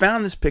 We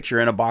found this picture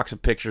in a box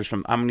of pictures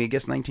from, I'm going to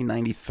guess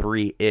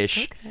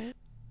 1993-ish. Okay.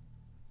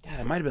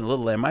 Yeah, it might have been a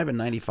little later. It might have been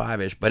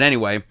 95-ish. But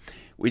anyway,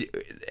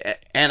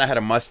 and I had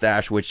a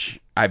mustache, which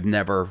I've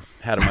never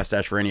had a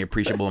mustache for any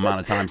appreciable amount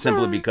of time,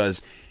 simply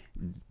because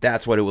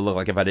that's what it would look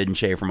like if I didn't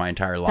shave for my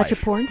entire life. That's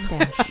your porn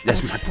stash.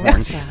 That's my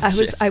porn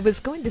stash. I was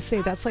going to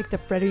say that's like the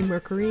Freddie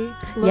Mercury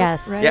look,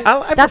 Yes. right? Yeah,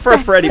 I prefer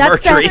Freddie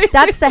Mercury.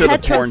 That's the to the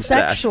porn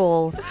stash.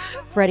 heterosexual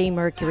Freddie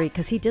Mercury,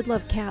 because he did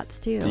love cats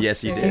too.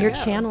 Yes, he did. And you're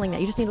Yeah. channeling that.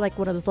 You just need like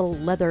one of those little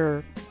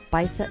leather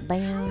bicep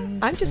bands.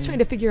 I'm just trying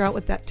to figure out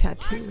what that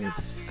tattoo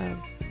is.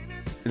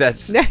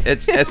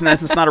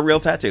 It's not a real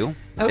tattoo.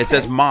 Okay. It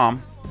says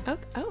 "Mom."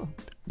 Oh.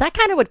 That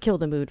kind of would kill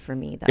the mood for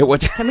me, though. It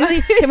would.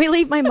 Can we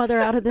leave my mother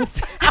out of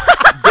this?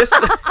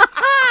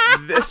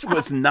 This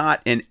was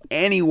not in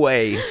any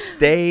way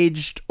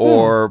staged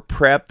or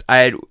prepped.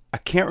 I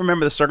can't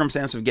remember the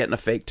circumstance of getting a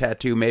fake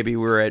tattoo. Maybe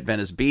we were at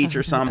Venice Beach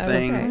or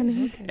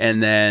something, Okay.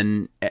 and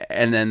then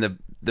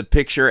the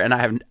picture. And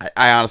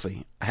I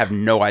honestly have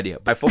no idea.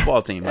 My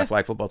football team, my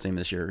flag football team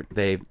this year,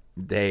 they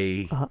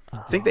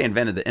think they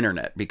invented the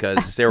internet,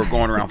 because they were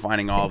going around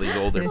finding all these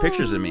older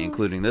pictures of me,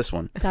 including this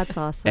one. That's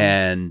awesome.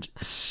 And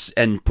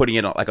putting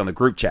it on the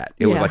group chat.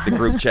 It was Yeah. like the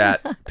group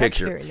chat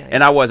picture. very nice.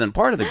 And I wasn't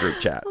part of the group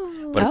chat,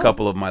 but Oh. a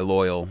couple of my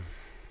loyal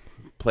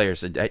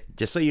players said, "Hey,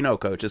 just so you know,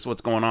 coach, this is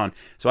what's going on."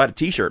 So I had a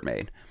t-shirt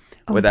made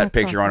with that that's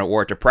picture on it,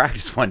 wore it to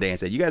practice one day, and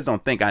said, "You guys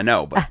don't think I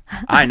know, but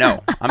I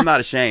know. I'm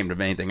not ashamed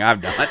of anything I've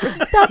done."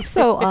 That's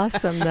so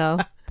awesome, though.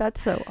 That's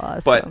so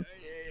awesome.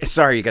 But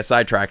sorry, you got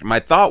sidetracked. My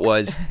thought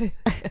was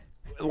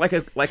like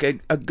a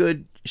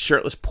good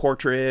shirtless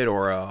portrait,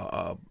 or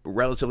a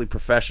relatively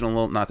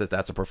professional. Not that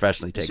that's a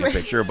professionally taken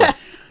picture, but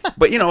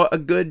a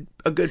good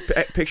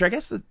picture. I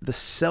guess the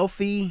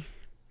selfie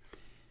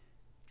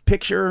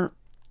picture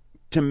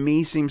to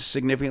me seems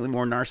significantly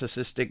more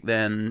narcissistic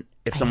than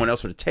if someone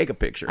else were to take a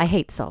picture. I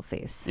hate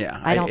selfies. Yeah,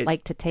 I don't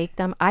like to take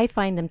them. I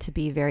find them to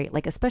be very,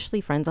 like,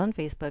 especially friends on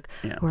Facebook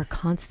who are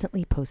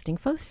constantly posting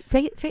Mirror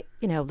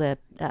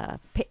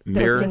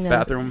posting them.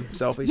 bathroom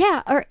selfies.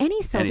 Yeah, or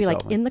any selfie, like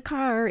selfie. in the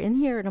car, in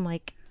here, and I'm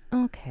like,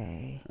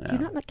 okay, do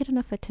you not get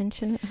enough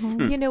attention at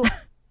home? You know,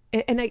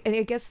 and I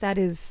guess that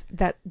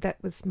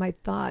was my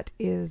thought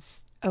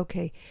is,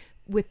 okay,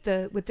 with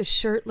the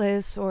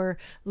shirtless, or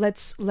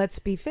let's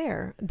be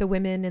fair, the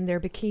women in their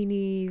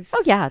bikinis.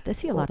 Oh yeah, I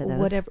see a lot of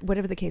those.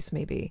 Whatever the case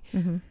may be.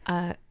 Mm-hmm.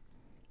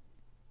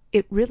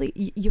 It really,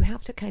 you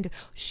have to kind of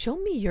show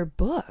me your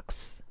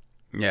books.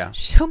 Yeah.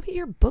 Show me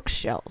your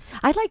bookshelf.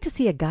 I'd like to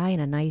see a guy in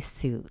a nice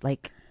suit,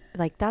 like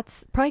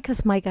that's probably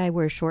because my guy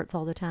wears shorts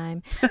all the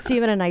time. See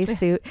him in a nice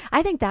suit.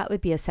 I think that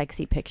would be a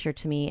sexy picture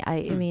to me.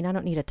 I mean, I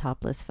don't need a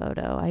topless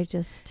photo. I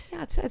just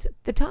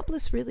The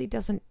topless really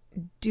doesn't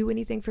do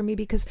anything for me,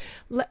 because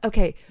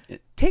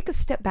take a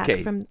step back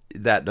from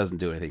that doesn't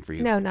do anything for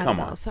you. No, not Come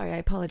at on. all. Sorry, I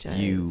apologize.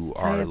 You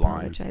are I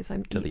lying apologize.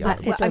 I'm to the well,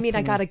 audience. I It mean, does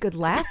I to got me. a good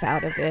laugh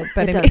out of it,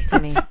 but it I does to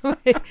mean,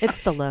 me.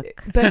 It's the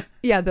look. But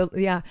yeah,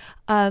 That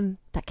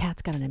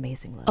cat's got an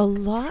amazing look. a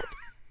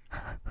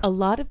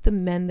lot of the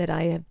men that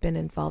I have been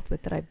involved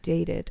with, that I've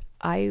dated,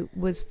 I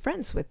was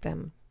friends with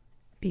them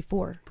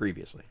before.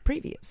 Previous.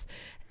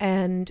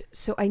 And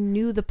so I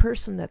knew the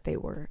person that they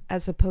were,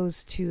 as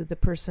opposed to the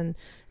person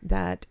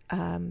that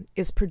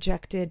is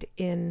projected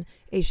in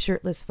a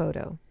shirtless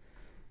photo.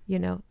 You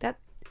know,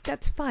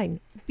 that's fine.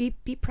 Be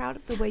proud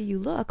of the way you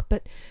look,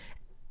 but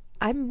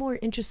I'm more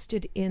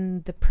interested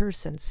in the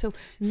person. So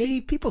See,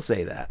 people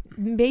say that.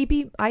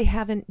 maybe I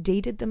haven't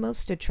dated the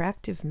most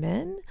attractive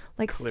men,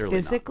 like Clearly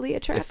physically not.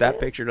 attractive. If that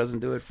picture doesn't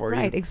do it for you.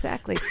 Right,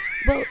 exactly.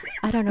 Well,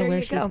 I don't know there where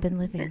you she's go. been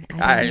living.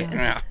 I don't know.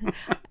 Yeah.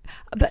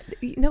 But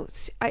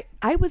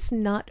I was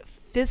not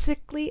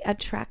physically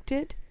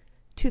attracted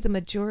to the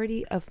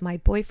majority of my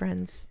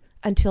boyfriends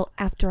until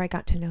after I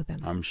got to know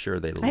them. I'm sure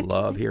they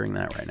love hearing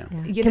that right now.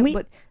 Yeah. You Can know, we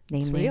but name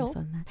it's names real.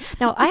 on that?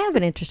 Now, I have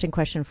an interesting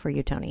question for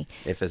you, Tony.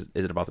 Is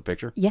it about the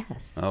picture?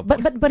 Yes, Oh,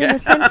 but boy. in a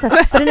sense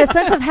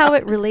of how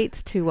it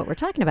relates to what we're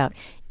talking about.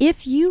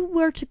 If you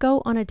were to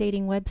go on a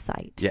dating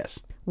website, Yes.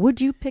 would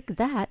you pick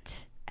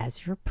that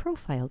as your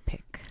profile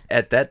pic?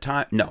 At that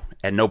time, no.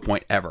 At no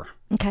point ever.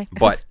 Okay,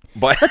 But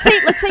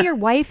let's say your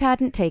wife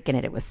hadn't taken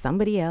it; it was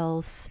somebody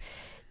else.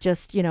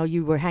 Just,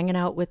 you were hanging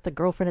out with the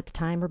girlfriend at the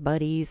time or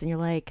buddies, and you're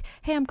like,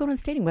 hey, I'm going on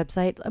this dating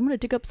website. I'm going to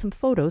dig up some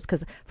photos,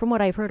 because from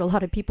what I've heard, a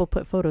lot of people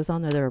put photos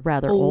on there that are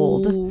rather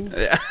old, and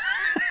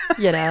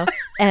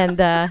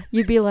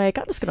you'd be like,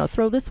 I'm just going to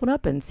throw this one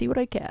up and see what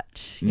I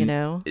catch,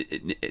 no.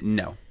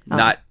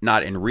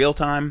 Not in real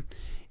time.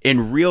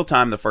 In real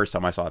time, the first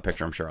time I saw a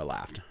picture, I'm sure I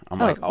laughed. I'm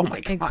like, oh my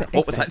God,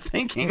 what was I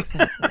thinking?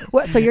 Exactly.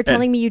 What, so you're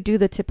telling me you do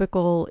the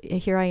typical,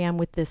 here I am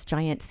with this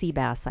giant sea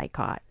bass I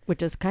caught,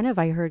 which is kind of,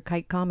 I heard,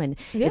 quite common.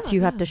 It's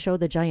you have to show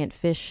the giant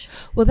fish.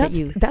 Well, that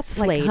that's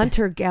like slayed.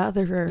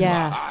 hunter-gatherer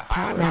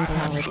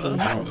mentality.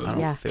 I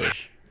don't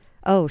fish.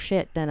 Oh,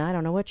 shit. Then I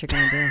don't know what you're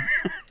going to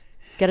do.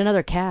 Get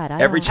another cat.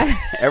 Every don't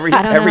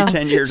know.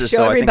 10 years or Show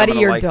so, everybody I think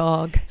I'm your gonna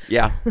dog.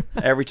 Yeah,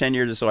 every 10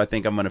 years or so, I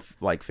think I'm gonna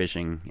like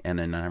fishing, and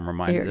then I'm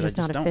reminded You're that just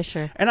I just not a don't.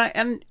 fisher.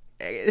 And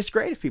it's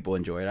great if people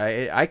enjoy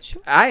it.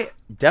 I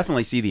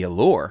definitely see the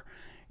allure.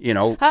 Kicking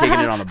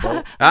it on a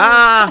boat.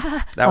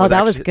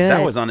 That was good.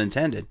 That was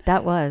unintended.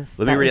 That was.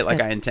 Let me read it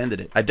like I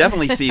intended it. I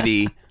definitely see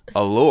the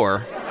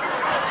allure.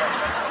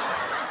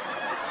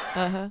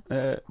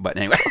 But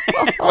anyway,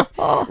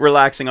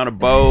 relaxing on a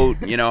boat,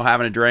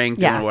 having a drink,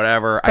 doing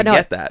whatever. But I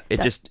get that.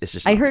 It's just.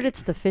 I not heard me.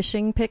 it's the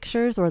fishing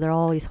pictures, or they're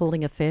always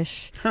holding a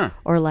fish,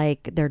 or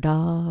like their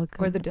dog,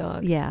 Or the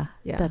dog. Yeah,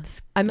 Yeah.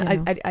 That's.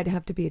 I'd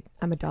have to be.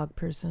 I'm a dog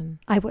person.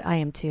 I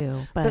am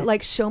too, But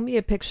like, show me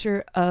a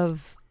picture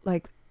of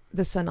like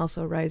the sun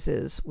also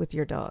rises with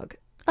your dog.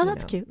 Oh,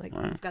 that's cute. Like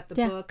you've got the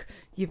Yeah. book,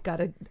 you've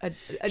got a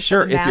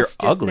Sure, if you're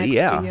mastiff ugly, next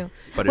yeah. to you.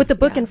 But with the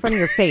book in front of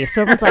your face,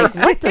 so everyone's like,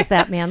 "What does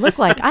that man look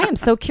like?" I am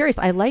so curious.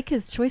 I like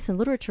his choice in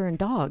literature and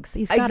dogs.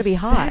 He's got to be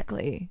hot.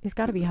 Exactly. He's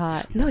got to be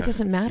hot. No, it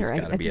doesn't matter.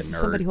 gotta be a This is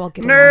nerd. somebody who I'll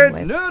get along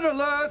with. Nerd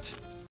alert!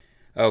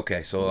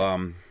 Okay,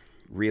 so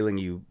reeling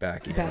you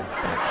back in.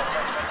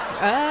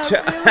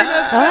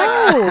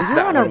 Oh,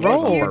 you're on a one was on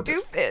roll.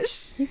 purpose.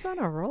 fish. He's on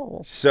a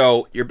roll.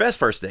 So your best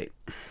first date.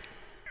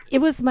 It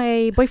was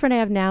my boyfriend I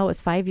have now. It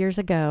was 5 years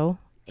ago.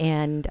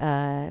 And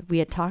we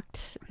had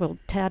talked,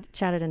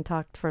 chatted and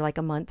talked for like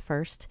a month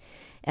first.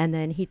 And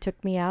then he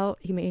took me out.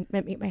 He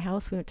met me at my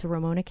house. We went to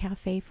Ramona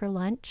Cafe for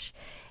lunch.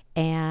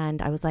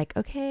 And I was like,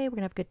 okay, we're going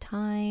to have a good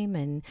time.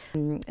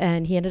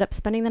 And he ended up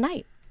spending the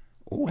night.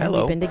 Oh, And hello.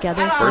 we've been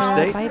together First for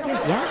date? 5 years.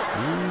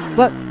 Yeah.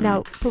 Well,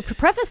 now, to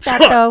preface that,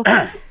 though,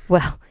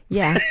 well,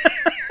 yeah.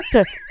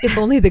 If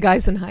only the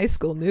guys in high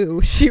school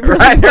knew. She really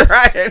Right, was.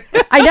 right.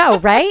 I know,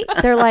 right?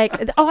 They're like,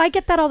 oh, I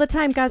get that all the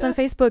time, guys on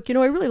Facebook.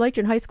 I really liked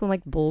you in high school. I'm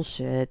like,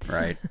 bullshit.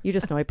 Right. You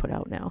just know I put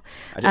out now.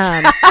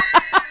 I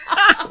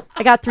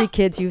I got 3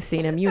 kids. You've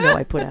seen them. You know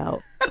I put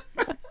out.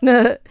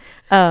 But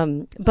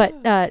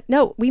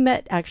no, we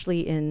met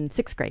actually in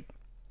 6th grade,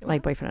 my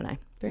boyfriend and I.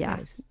 Very yeah.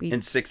 nice. We, In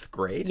 6th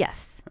grade.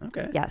 yes.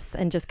 Okay. Yes.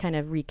 And just kind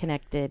of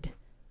reconnected.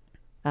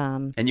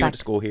 And you went to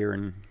school here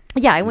and.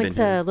 Yeah, I went Been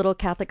to here. a little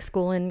Catholic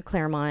school in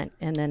Claremont,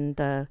 and then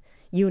the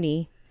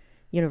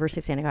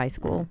University of San Diego High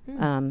School.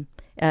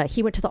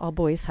 He went to the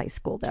all-boys high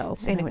school, though.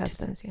 St. and I went to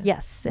the- Augustine's, yeah.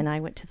 Yes, and I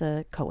went to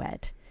the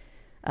co-ed.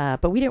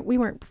 But we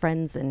weren't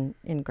friends in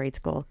grade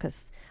school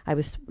because I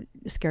was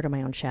scared of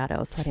my own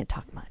shadow, so I didn't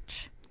talk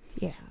much.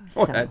 Yeah.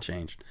 Oh, So- that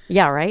changed.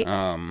 Yeah, right?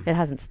 Um, It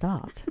hasn't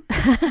stopped.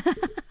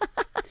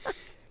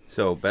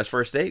 So best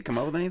first date. Come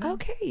up with anything.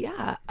 Okay,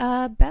 yeah.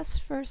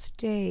 Best first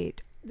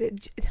date.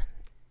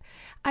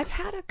 I've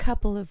had a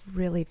couple of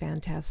really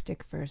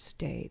fantastic first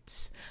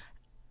dates,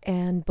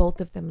 and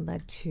both of them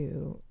led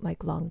to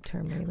like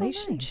long-term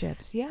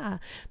relationships. Yeah,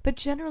 but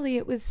generally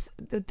it was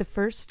the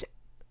first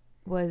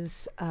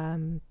was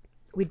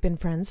we'd been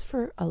friends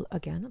for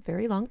again a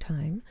very long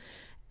time,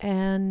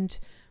 and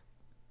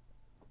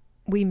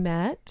we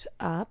met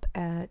up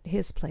at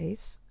his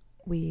place.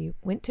 We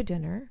went to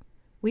dinner.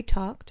 We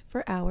talked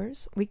for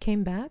hours. We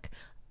came back,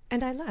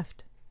 and I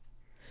left.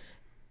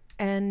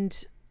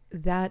 And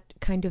that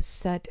kind of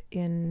set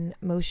in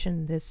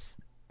motion this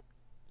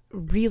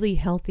really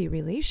healthy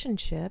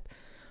relationship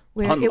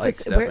where Unlike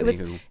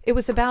Stephanie, it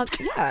was about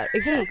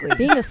exactly.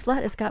 Being a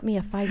slut has got me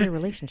a 5-year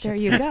relationship. There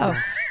you go.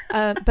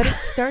 But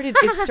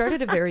it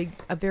started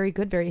a very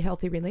good, very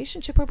healthy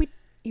relationship where we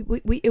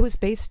it was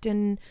based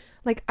in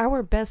like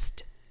our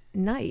best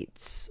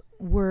nights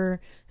were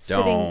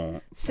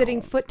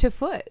sitting foot to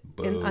foot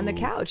on the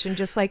couch and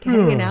just like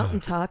hanging out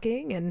and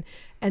talking,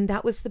 and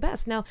that was the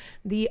best. Now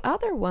the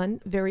other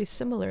one, very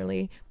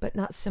similarly but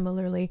not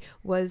similarly,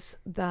 was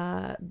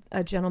a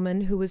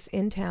gentleman who was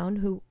in town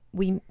who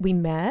we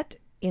met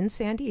in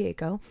San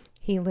Diego.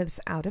 He lives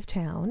out of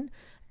town,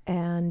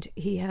 and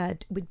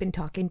we'd been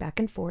talking back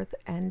and forth,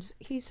 and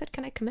he said,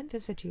 "Can I come and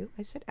visit you?"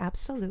 I said,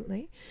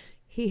 "Absolutely."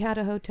 He had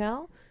a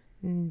hotel,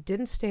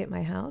 didn't stay at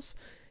my house.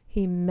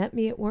 He met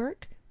me at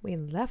work. We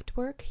left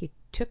work. He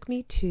took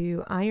me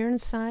to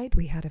Ironside.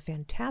 We had a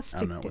fantastic. I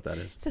don't know what that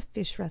is. It's a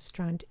fish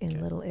restaurant in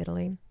Little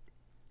Italy.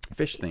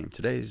 Fish theme.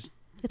 Today's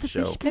It's a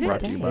show fish kind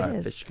brought of to you day. by It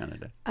is. Fish Kind of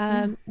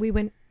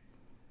Day.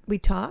 We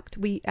talked.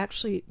 We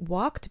actually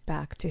walked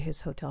back to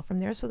his hotel from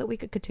there so that we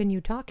could continue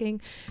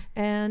talking.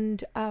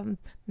 And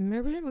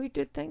remember, we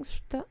did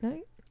things that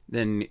night.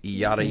 Then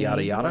yada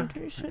yada yada.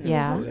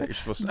 Yeah. Is that what you're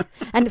supposed to?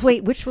 And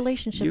wait, which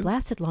relationship You?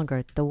 lasted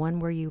longer? The one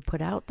where you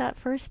put out that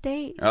first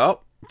date? Oh,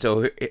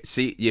 so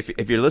see,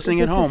 if you're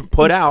listening at This home, is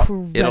put out.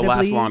 It'll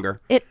last incredibly-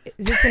 longer.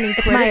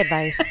 It's my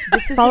advice.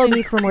 This is Follow an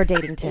me for more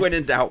dating tips. When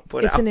in doubt,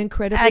 put It's out. an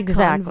incredibly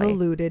Exactly.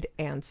 convoluted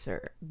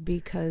answer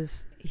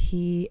because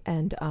he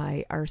and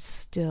I are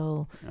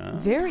still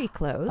very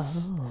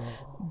close,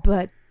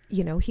 but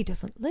he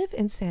doesn't live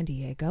in San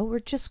Diego.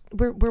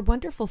 We're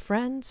wonderful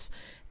friends,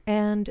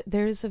 and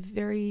there's a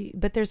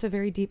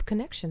very deep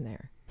connection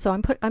there. So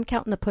I'm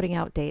counting the putting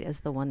out date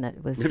as the one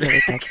that was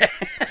really quick.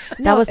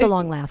 That was the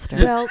long laster.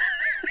 Well,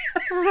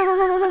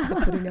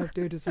 the putting out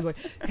date is like,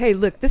 hey,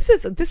 look, this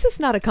is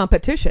not a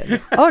competition.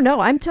 Oh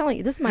no, I'm telling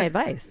you, this is my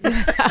advice.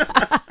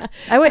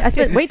 I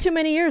spent way too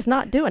many years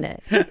not doing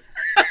it.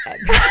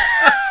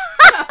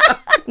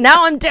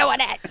 Now I'm doing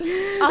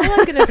it. All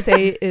I'm going to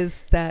say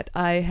is that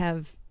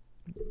I've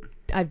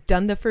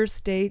done the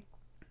first date,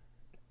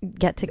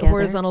 Get together.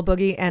 horizontal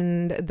boogie,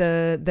 and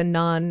the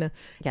non,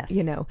 Yes.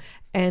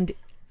 and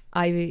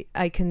I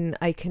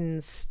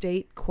can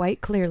state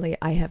quite clearly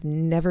I have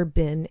never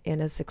been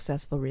in a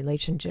successful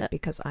relationship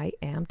because I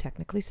am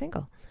technically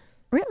single.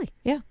 Really?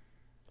 Yeah.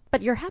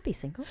 But you're happy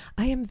single.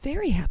 I am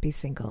very happy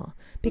single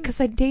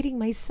because I'm dating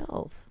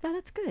myself. Yeah,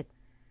 that's good.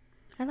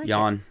 I like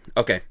Yawn.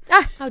 Okay.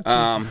 Oh,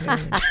 Jesus,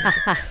 Mary and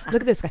Jesus.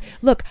 Look at this guy.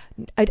 Look,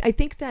 I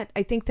think that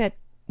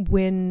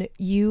when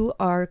you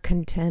are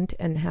content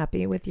and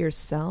happy with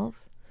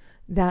yourself,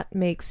 that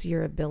makes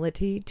your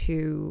ability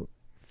to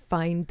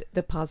find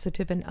the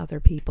positive in other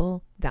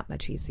people that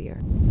much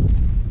easier.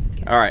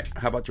 All right.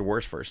 How about your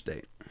worst first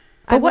date?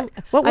 But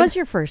what was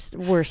your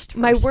worst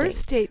My first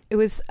worst date? date? It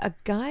was a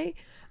guy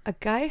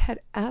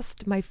had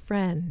asked my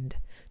friend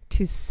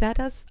to set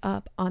us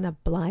up on a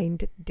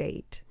blind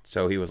date.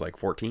 So he was like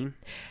 14.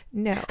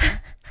 No.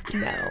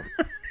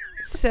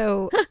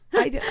 So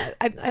I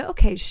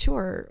okay,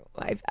 sure.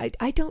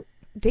 I don't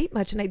date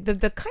much, and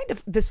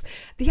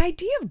the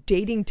idea of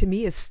dating to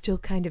me is still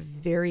kind of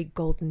very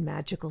golden,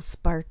 magical,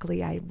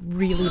 sparkly. I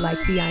really like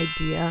the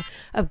idea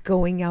of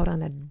going out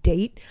on a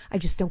date. I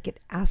just don't get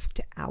asked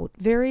out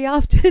very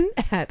often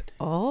at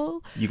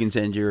all. You can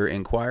send your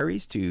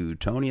inquiries to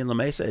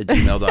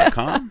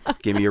tonyandlamesa@gmail.com.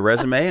 Give me your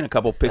resume and a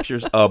couple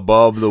pictures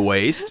above the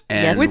waist,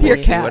 and Yes, with your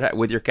see cat.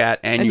 with your cat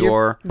and, And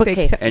your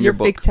bookcase. and your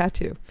your fake book.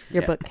 tattoo.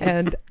 Your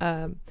bookcase.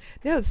 And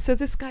no, so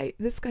this guy,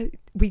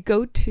 we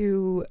go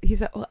to. He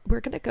said, well, "We're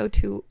going to go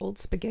to Old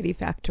Spaghetti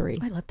Factory."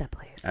 I love that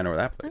place. I know where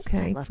that place.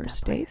 Okay, I love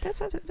first that date. place.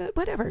 That's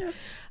whatever.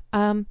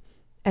 And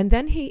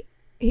then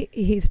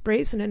he's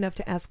brazen enough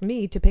to ask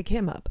me to pick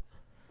him up.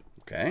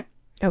 Okay.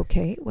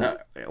 Okay, well,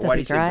 Why do you Does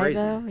he say drive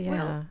brazen? though?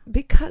 Yeah.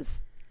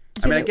 because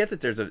I mean, you I know, get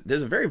that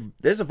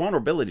there's a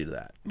vulnerability to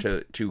that.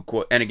 To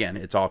quote, and again,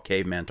 it's all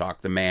caveman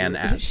talk. The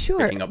man Sure.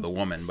 picking up the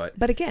woman,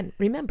 but again,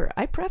 remember,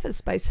 I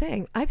preface by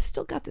saying I've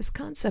still got this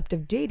concept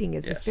of dating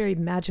as this Yes. very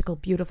magical,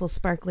 beautiful,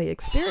 sparkly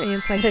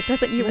experience. But it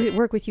doesn't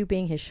work with you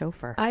being his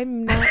chauffeur.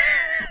 I'm not.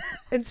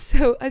 And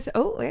so I said,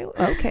 oh, well,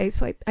 okay.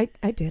 So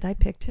I did. I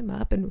picked him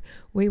up, and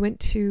we went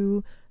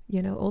to,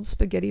 Old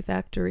Spaghetti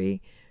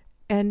Factory,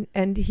 and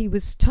he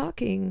was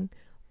talking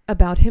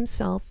about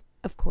himself,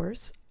 of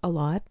course, a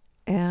lot.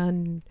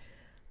 And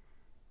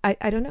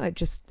I don't know.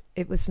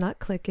 It was not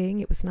clicking.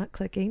 It was not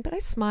clicking, but I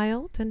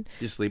smiled and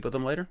you sleep with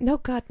him later. no,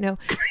 God, no.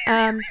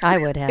 I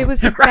would have. It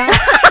was about,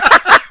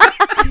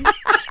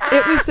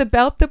 it was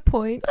about the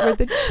point where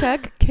the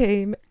check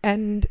came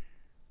and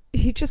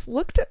he just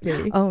looked at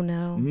me. Oh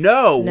no.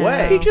 No No.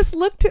 way. He just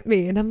looked at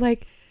me and I'm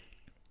like,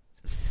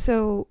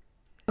 so,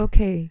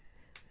 okay.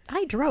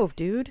 I drove,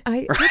 dude.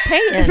 You're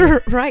paying.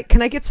 Right.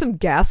 Can I get some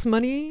gas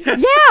money?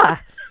 Yeah.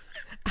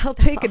 I'll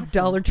take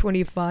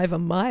 $1.25 a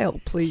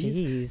mile, please.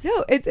 Jeez.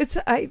 No, it's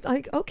I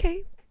like,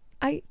 okay.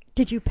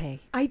 Did you pay?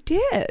 I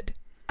did.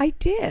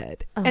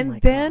 Oh and my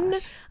then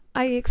gosh.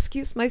 I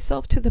excused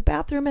myself to the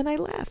bathroom and I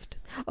left.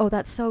 Oh,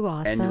 that's so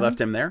awesome. And you left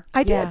him there.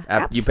 I did.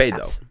 Yeah. You paid,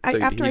 though. So he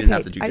after didn't I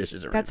have paid, to do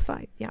dishes or that's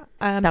fine. Yeah.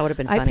 That would've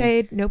been I funny.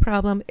 paid, no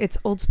problem. It's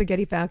Old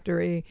Spaghetti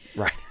Factory.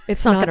 Right.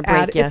 It's not not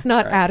gonna break ya. It's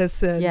not Right.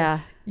 Addison.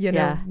 Yeah. You know,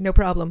 Yeah. no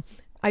problem.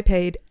 I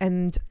paid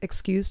and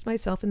excused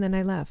myself and then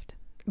I left.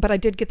 But I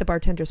did get the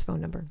bartender's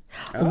phone number.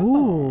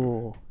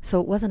 Ooh.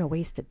 So it wasn't a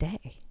wasted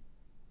day.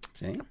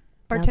 See?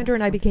 Bartender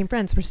and I fun. became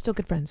friends. We're still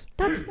good friends.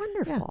 That's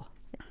wonderful.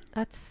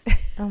 That's,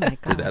 oh my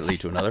God. Did that lead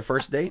to another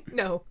first date?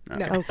 No.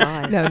 Oh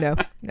God. No.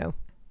 No.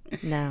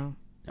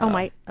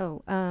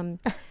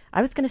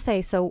 I was going to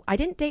say, so I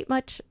didn't date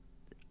much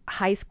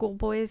high school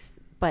boys,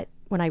 but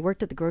when I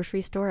worked at the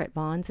grocery store at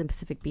Vaughn's in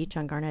Pacific Beach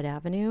on Garnett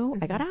Avenue,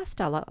 I got asked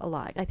a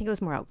lot. I think I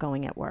was more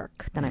outgoing at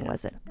work than I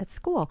was at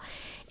school.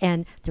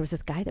 And there was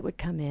this guy that would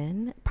come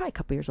in, probably a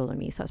couple years older than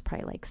me, so I was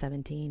probably like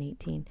 17,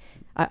 18.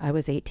 I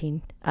was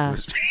 18.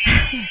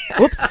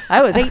 Whoops,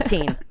 I was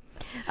 18.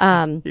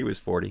 He was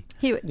 40.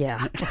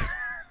 Yeah.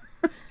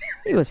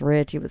 He was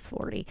rich. He was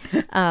 40.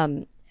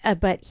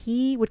 But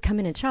he would come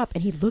in and shop,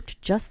 and he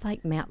looked just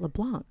like Matt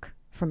LeBlanc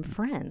from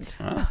Friends.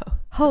 Oh.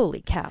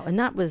 Holy cow. And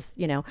that was,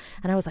 and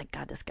I was like,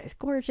 God, this guy's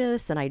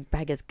gorgeous. And I'd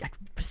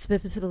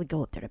specifically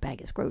go up there to bag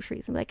his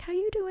groceries. I'm like, how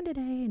you doing today?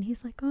 And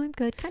he's like, oh, I'm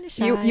good. Kind of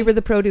shy. You were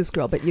the produce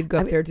girl, but you'd go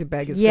up there to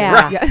bag his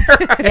Yeah.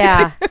 groceries.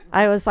 Yeah.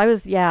 I was,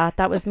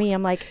 that was me.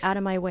 I'm like, out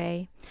of my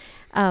way.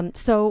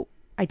 So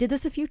I did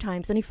this a few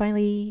times, and he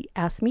finally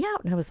asked me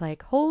out, and I was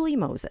like, holy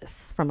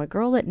Moses, from a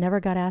girl that never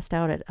got asked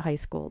out at high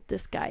school,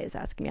 this guy is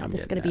asking me out.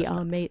 This is going to be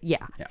amazing.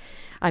 Yeah.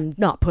 I'm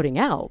not putting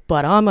out,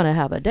 but I'm going to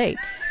have a date.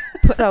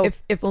 So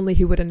if only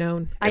he would have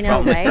known. I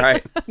know, right?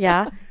 Right.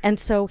 Yeah. And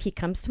so he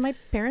comes to my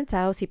parents'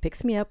 house. He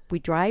picks me up. We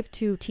drive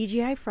to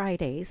TGI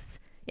Fridays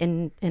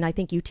in I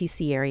think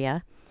UTC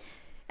area.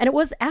 And it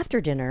was after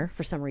dinner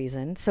for some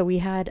reason. So we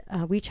each had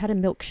a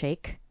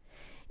milkshake,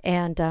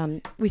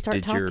 and we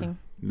started talking.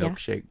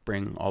 Milkshake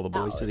bring all the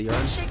boys to the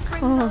yard? Sorry,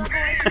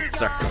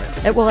 go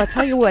ahead. Well, I'll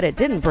tell you what, it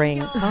didn't bring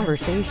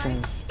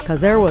conversation,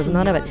 because there was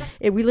none of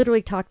it. We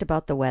literally talked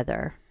about the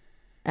weather.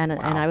 And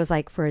I was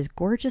like, for as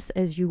gorgeous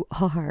as you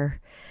are,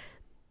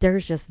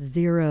 there's just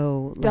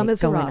zero Dumb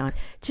as a going rock. on.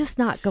 Just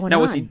not going on.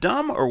 Now, was he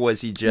dumb, or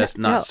was he just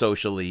No. not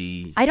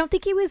socially... I don't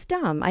think he was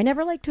dumb. I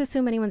never like to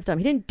assume anyone's dumb.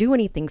 He didn't do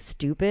anything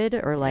stupid,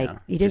 or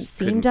he didn't just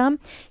seem couldn't- dumb.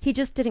 He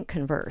just didn't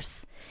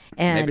converse.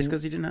 And Maybe it's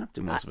because he didn't have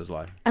to most of his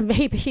life.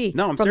 maybe.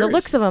 No, I'm From serious. the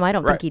looks of him, I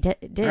don't Right. think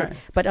he did. Right.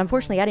 But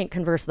unfortunately, I didn't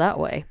converse that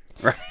way.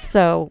 Right.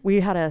 So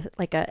we had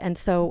and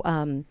so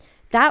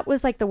that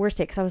was like the worst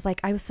day, because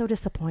I was so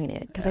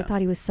disappointed, because I thought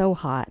he was so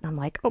hot, and I'm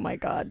like, oh my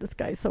God, this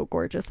guy's so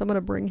gorgeous. I'm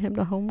gonna bring him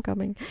to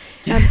homecoming,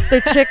 and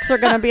the chicks are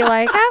gonna be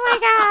like, oh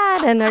my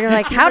God, and they're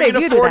like, how did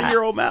you do that?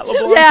 40-year-old Matt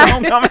LeBlanc Yeah. to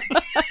homecoming.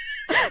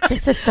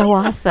 This is so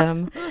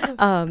awesome.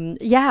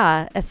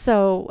 Yeah.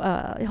 So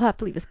he'll have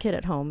to leave his kid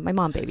at home. My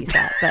mom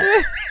babysat,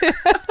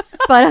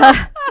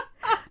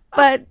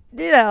 but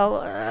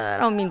I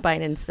don't mean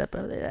buying in stuff.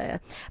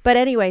 But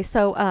anyway,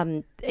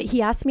 so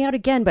he asked me out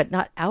again, but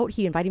not out.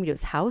 He invited me to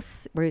his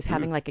house where he was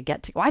having like a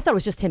I thought it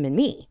was just him and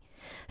me.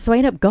 So I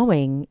ended up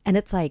going, and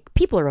it's like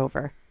people are over.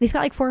 And he's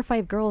got like 4 or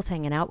 5 girls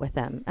hanging out with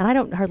him, and I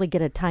don't hardly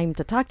get a time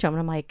to talk to him. And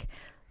I'm like,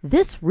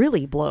 this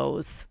really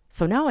blows.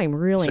 So now I'm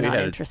really So you not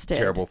had interested. a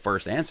terrible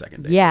first and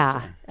second date. Yeah.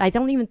 basically. I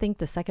don't even think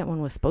the second one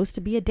was supposed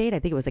to be a date. I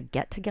think it was a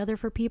get together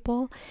for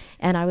people.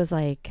 And I was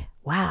like,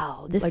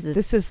 wow,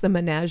 this is the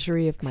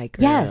menagerie of my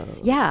girls.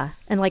 Yes, yeah.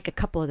 And like a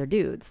couple other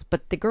dudes.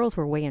 But the girls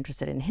were way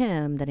interested in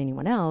him than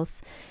anyone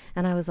else.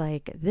 And I was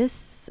like,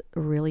 this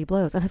really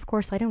blows. And of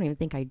course, I don't even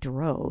think I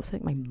drove. So I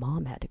think my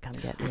mom had to come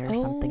get me or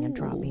something and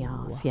drop me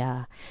off.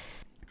 Yeah.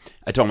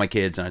 I told my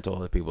kids, and I told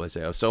other people, I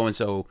say, oh,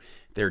 so-and-so,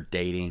 they're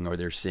dating or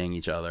they're seeing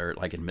each other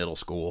like in middle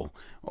school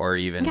or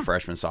even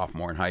freshman,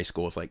 sophomore in high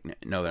school. It's like,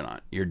 no, they're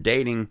not. You're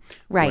dating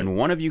when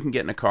one of you can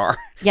get in a car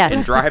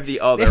and drive the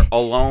other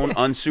alone,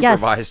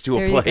 unsupervised to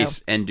There a you place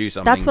go. and do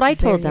something. That's what I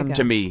told There you them. go.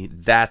 To me,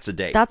 that's a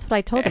date. That's what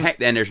I told them.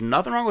 And there's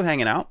nothing wrong with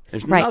hanging out.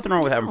 There's Right. nothing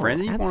wrong with having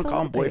friends. You want to call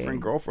them absolutely.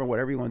 boyfriend, girlfriend,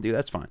 whatever you want to do,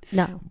 that's fine.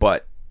 No.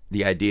 But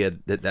the idea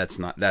that that's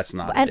not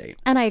a date.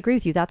 And I agree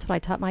with you. That's what I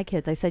taught my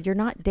kids. I said, you're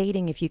not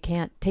dating if you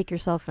can't take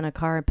yourself in a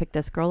car and pick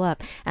this girl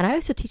up. And I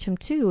also teach them,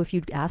 too, if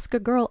you ask a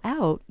girl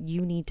out, you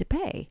need to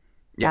pay.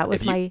 Yeah, That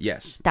was if you- my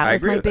yes, That I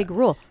was agree my with big that.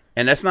 rule.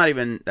 And that's not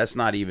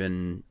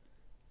even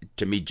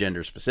to me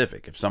gender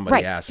specific. If somebody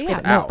Right. asks Yeah,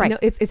 out, no,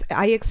 it's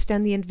I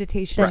extend the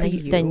invitation to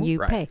you. Then you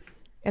Right. pay.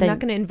 I'm not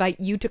going to invite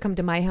you to come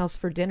to my house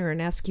for dinner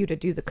and ask you to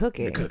do the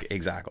cooking.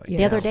 Exactly. Yeah.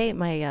 The other day,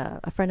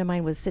 a friend of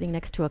mine was sitting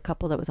next to a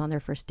couple that was on their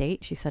first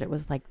date. She said it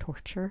was like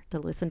torture to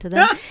listen to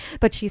them.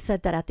 But she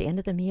said that at the end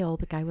of the meal,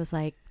 the guy was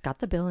like, got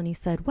the bill, and he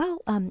said, well,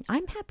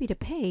 I'm happy to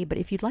pay, but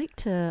if you'd like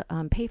to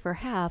pay for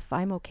half,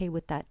 I'm okay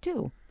with that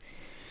too.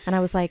 And I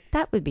was like,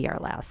 that would be our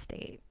last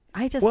date.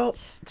 Well,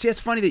 see,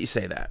 it's funny that you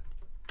say that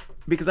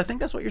because I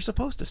think that's what you're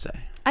supposed to say.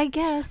 I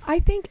guess. I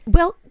think,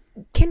 well,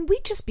 can we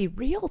just be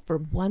real for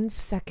 1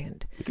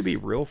 second? You can be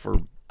real for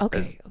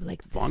Okay,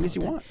 like as long as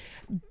you all want.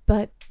 done.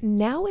 But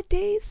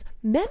nowadays,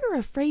 men are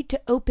afraid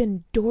to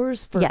open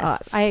doors for Yes,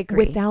 us I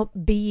agree.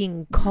 without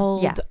being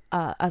called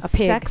a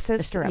pig.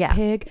 sexist or a Yeah.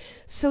 pig.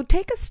 So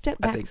take a step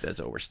I back. think that's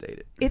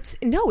overstated. It's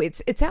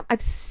out.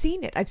 I've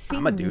seen it. I've seen.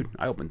 I'm a dude.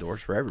 I open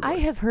doors for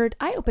everybody.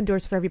 I open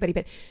doors for everybody,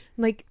 but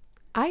like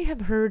I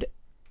have heard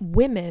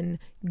women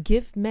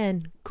give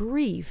men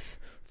grief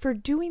for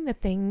doing the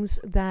things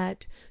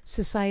that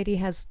society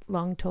has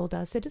long told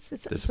us it's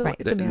a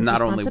man's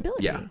not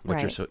responsibility. Only,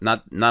 what you're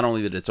not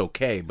only that it's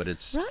okay, but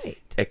it's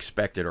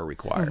expected or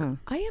required.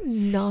 I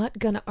am not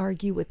going to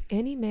argue with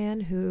any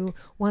man who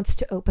wants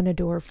to open a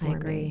door for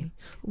me,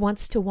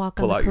 wants to walk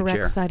on the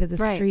correct side of the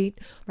street,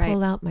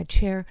 pull out my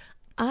chair.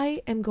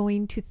 I am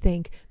going to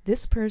think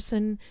this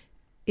person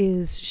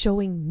is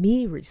showing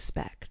me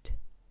respect.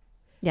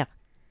 Yeah.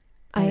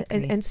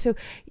 And so,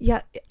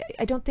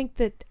 I don't think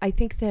that, I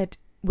think that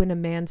when a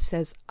man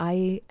says,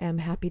 I am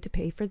happy to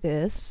pay for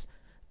this,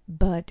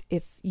 but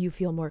if you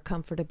feel more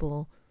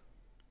comfortable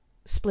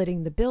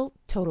splitting the bill,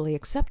 totally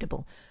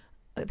acceptable.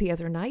 The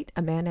other night,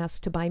 a man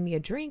asked to buy me a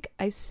drink.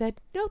 I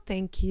said, no,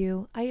 thank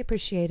you. I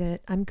appreciate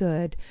it. I'm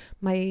good.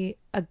 A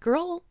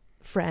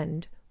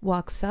girlfriend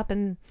walks up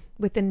and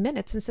within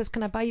minutes and says,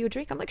 can I buy you a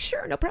drink? I'm like,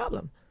 sure, no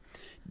problem.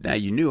 Now,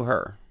 you knew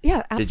her.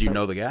 Yeah, absolutely. Did you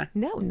know the guy?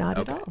 No, not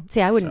at all.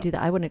 See, I wouldn't do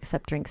that. I wouldn't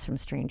accept drinks from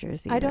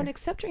strangers either. I don't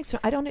accept drinks.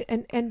 I don't,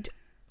 and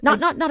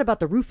not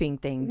about the roofing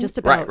thing, just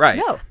about right.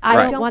 No,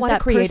 I don't want to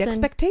that create person,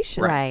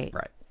 expectation.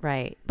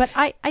 Right. But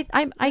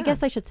I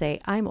guess I should say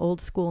I'm old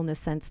school in the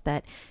sense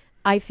that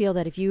I feel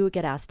that if you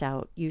get asked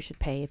out, you should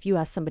pay. If you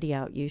ask somebody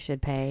out, you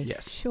should pay.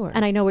 Yes, sure.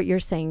 And I know what you're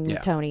saying,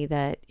 Tony,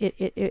 that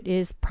it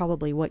is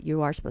probably what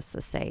you are supposed to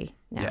say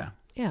now.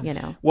 Yeah. You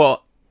know.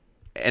 Well,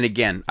 and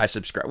again, I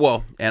subscribe.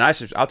 Well, and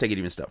I'll take it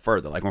even a step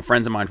further. Like when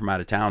friends of mine from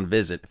out of town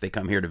visit, if they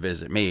come here to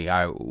visit me,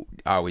 I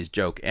always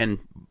joke, and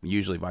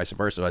usually vice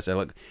versa. I say,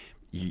 look,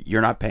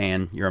 you're not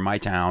paying. You're in my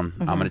town.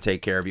 I'm going to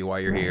take care of you while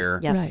you're here.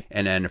 Yep. Right.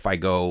 And then if I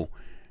go,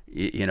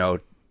 to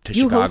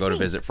Chicago to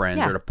visit friends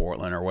or to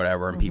Portland or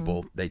whatever, and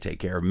people, they take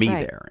care of me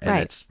there. And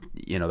it's,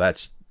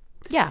 that's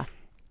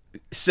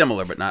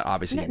similar, but not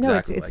obviously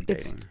exactly like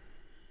dating.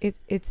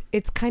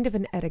 It's kind of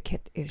an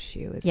etiquette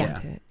issue, isn't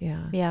it?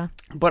 Yeah.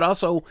 But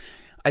also,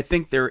 I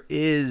think there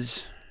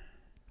is,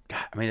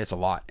 it's a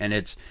lot, and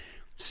it's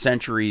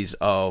centuries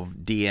of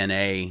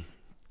DNA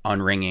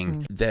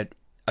unringing that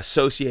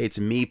associates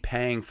me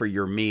paying for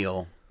your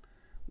meal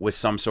with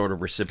some sort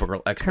of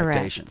reciprocal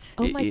expectation. Correct.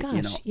 Oh my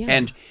gosh,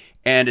 yeah.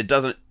 And it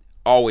doesn't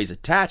always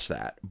attach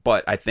that,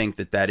 but I think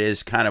that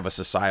is kind of a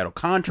societal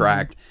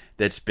contract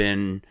that's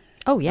been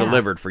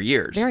delivered for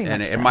years. Very and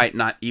much it so. might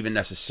not even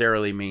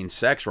necessarily mean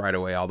sex right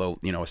away, although,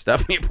 with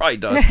Stephanie it probably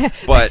does.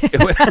 But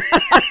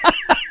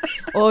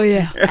Oh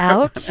yeah.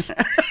 Ouch.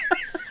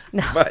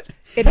 No. But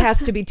It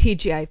has to be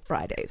TGI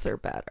Fridays or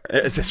better.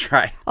 is this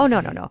right? Oh,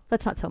 no.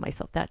 Let's not sell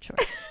myself that short.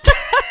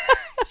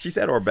 She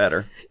said or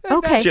better.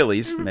 Okay.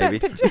 Chili's, maybe.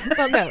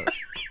 Well, no.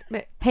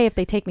 Hey, if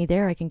they take me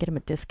there, I can get them a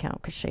discount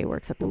because Shay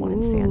works at the one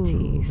in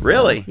Santee. So,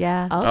 Really?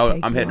 Yeah. I'll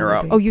take I'm you hitting her all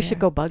up. day. Oh, you should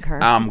go bug her.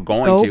 I'm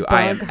going Go to.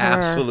 I am bug her.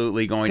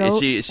 absolutely going to. Go-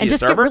 Is she and a just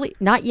server?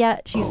 not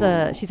yet. She's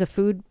a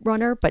food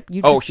runner, but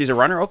you. Oh, just, she's a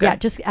runner? Okay. Yeah,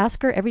 just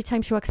ask her every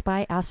time she walks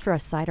by. Ask for a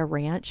side of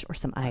ranch or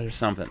some ice.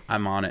 Something.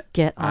 I'm on it.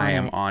 Get on I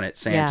am it. on it,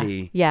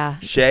 Santee. Yeah.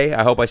 Shay,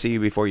 I hope I see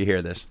you before you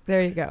hear this.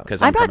 There you go.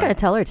 Because I'm not going to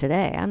tell her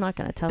today. I'm not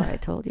going to tell her I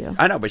told you.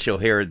 I know, but she'll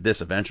hear this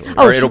eventually,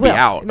 Oh, or she it'll be will.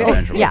 out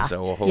eventually. Yeah.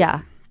 So we'll hope.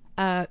 Yeah.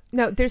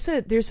 No, there's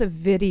a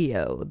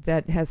video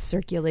that has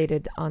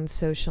circulated on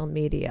social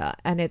media,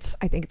 and I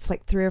think it's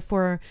like 3 or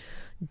 4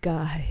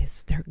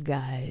 guys. They're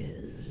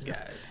guys.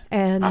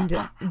 And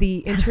the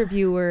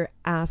interviewer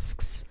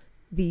asks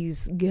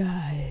these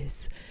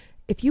guys,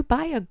 if you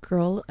buy a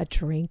girl a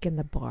drink in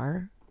the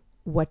bar,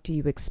 what do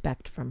you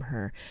expect from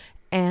her?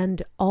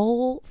 And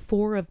all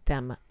 4 of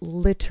them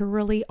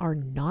literally are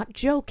not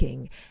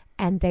joking,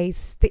 and I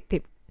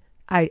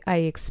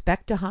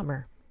expect a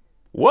Hummer.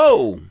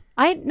 Whoa!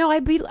 I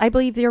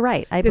believe you're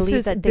right. I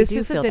believe that they do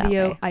is feel a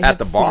video that way. I At have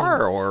the seen.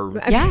 bar or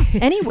Yeah,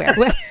 anywhere.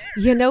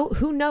 Well,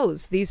 who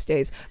knows these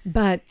days?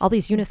 But All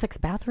these unisex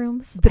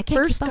bathrooms. the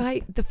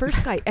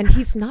first guy, and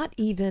he's not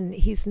even.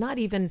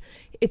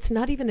 It's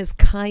not even as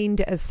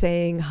kind as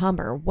saying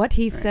Hummer. What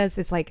he says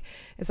is like,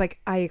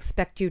 I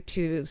expect you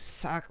to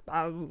suck.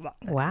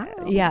 Wow.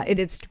 Yeah,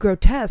 it's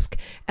grotesque.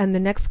 And the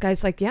next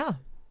guy's like, yeah,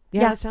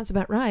 that sounds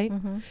about right.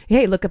 Mm-hmm.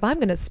 Hey, look, if I'm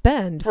going to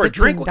spend for a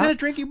drink, what $15 kind of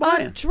drink you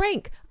buying? A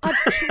drink.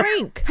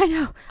 I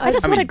know. I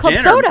just I mean, wanted club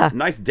dinner. soda.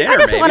 Nice dinner, I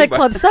just maybe, wanted but-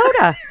 club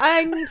soda.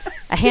 I'm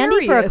A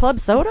handy for a serious. club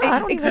soda? I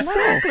don't even know.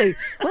 Exactly.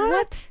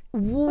 What?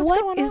 What's What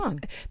going is? on?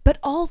 But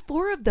all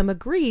 4 of them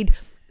agreed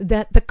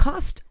that the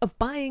cost of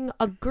buying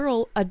a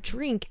girl a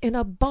drink in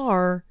a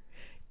bar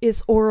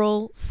is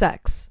oral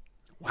sex.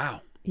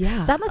 Wow.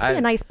 Yeah, That must be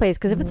a nice place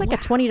because if it's like a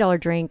 $20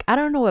 drink, I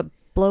don't know what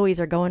blowies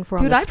are going for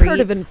on dude, the I've streets. heard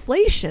of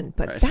inflation,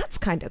 but Right. that's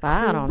kind of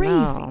I don't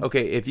crazy. know.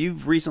 Okay, if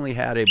you've recently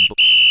had a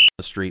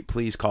the street,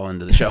 please call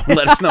into the show and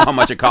let us know how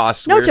much it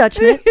costs. No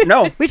judgment.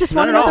 No, We just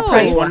none wanna at know the all.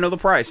 I just price. want to know the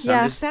price.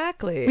 Yeah.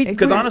 Exactly. Because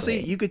exactly. honestly,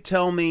 you could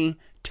tell me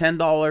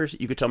 $10,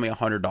 you could tell me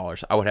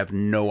 $100. I would have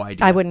no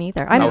idea. I wouldn't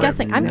either. I I'm would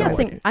guessing. have no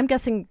idea. I'm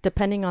guessing.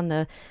 Depending on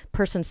the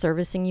person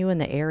servicing you in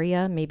the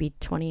area, maybe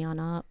 20 on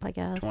up. I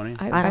guess. 20?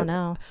 I don't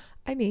know.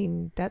 I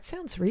mean, that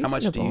sounds How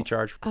reasonable. much do you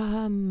charge?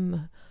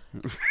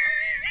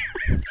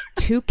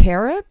 2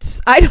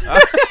 carats? I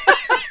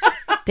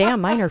don't.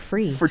 Damn, mine are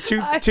free. For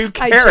two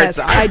carrots,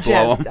 I'd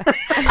blow 'em.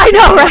 I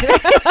know,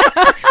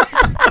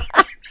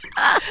 right?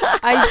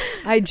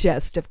 I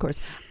jest, of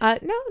course. No.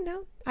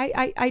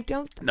 I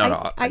don't. No,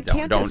 I don't-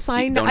 can't don't-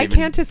 assign. don't I even-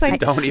 can't assign.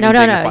 Don't even No,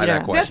 dignify you that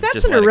know. question. That's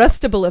Just an let it go.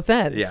 arrestable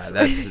offense. Yeah,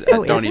 that's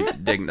Oh, don't is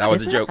even dig. That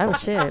was Is a it? joke. Oh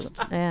shit!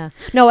 Yeah.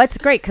 No, it's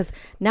great because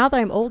now that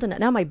I'm old enough,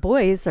 now my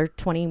boys are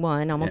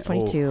 21, almost Oh,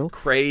 22.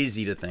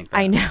 crazy to think that.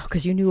 I know,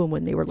 because you knew them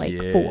when they were like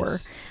Yes.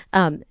 4.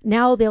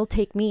 Now they'll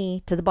take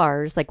me to the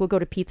bars. Like we'll go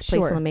to Pete's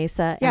Place Sure. in La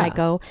Mesa, and Yeah. I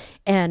go,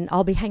 and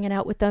I'll be hanging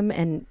out with them.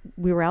 And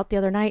we were out the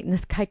other night, and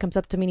this guy comes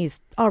up to me, and he's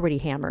already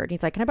hammered.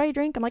 He's like, "Can I buy you a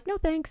drink?" I'm like, "No,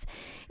 thanks."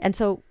 And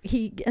so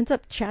he ends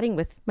up chatting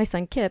with my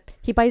son Kip.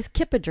 He buys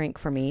Kip a drink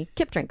for me.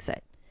 Kip drinks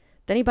it.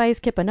 Then he buys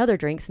Kip another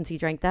drink since he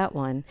drank that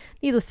one.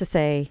 Needless to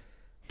say,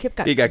 Kip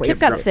got, He got Kip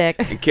got drunk. sick.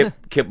 And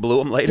Kip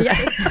blew him later.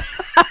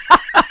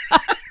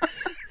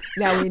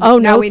 Now we, Oh,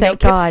 now no, we know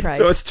thank Kip's God. price.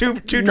 So it's two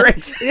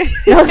drinks.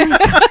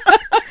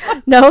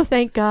 No,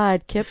 thank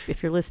God. Kip,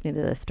 if you're listening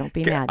to this, don't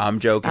be mad. I'm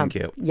joking,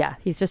 Kip. Yeah,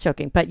 he's just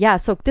joking. But yeah,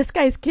 so this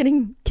guy's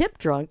getting Kip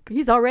drunk.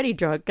 He's already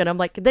drunk. And I'm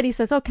like, then he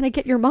says, "Oh, can I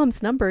get your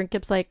mom's number?" And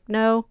Kip's like,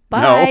 "No,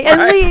 bye," No,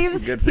 and right?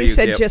 leaves. Good for He you,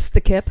 said Kip. just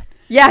the Kip.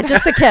 Yeah,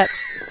 just the Kip.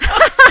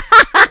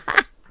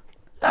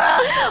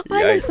 I'm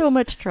in Yikes. so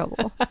much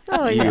trouble.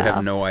 Oh, You yeah.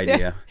 have no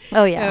idea.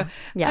 Oh, yeah.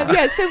 Yeah.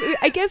 Yeah, so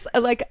I guess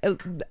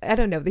I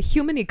don't know. The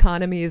human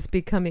economy is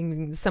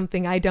becoming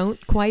something I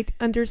don't quite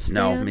understand.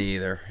 No, me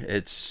either.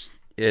 It's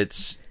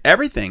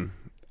everything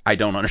I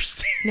don't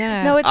understand.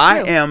 Yeah. No, it's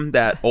I true. am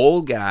that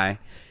old guy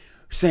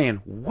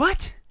saying,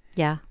 "What?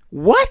 Yeah,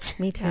 What?"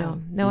 me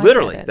too. No, I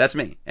Literally, get it. that's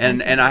me.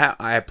 And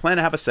I plan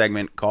to have a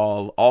segment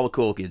called "All the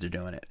Cool Kids Are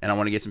Doing It," and I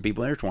want to get some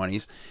people in their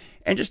 20s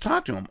and just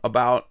talk to them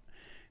about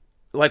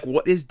like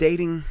what is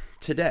dating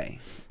today.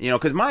 You know,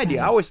 because my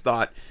idea, I always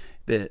thought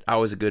that I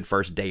was a good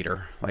first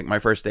dater. Like my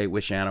first date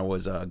with Shanna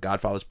was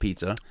Godfather's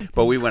Pizza,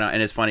 but we went out,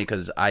 and it's funny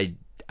because I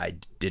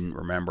didn't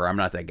remember. I'm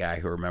not that guy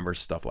who remembers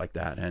stuff like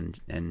that,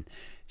 and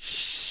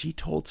she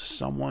told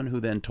someone who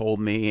then told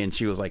me, and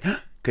she was like,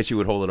 because she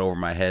would hold it over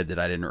my head that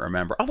I didn't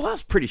remember. Although I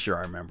was pretty sure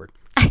I remembered.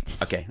 Okay, I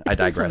It's been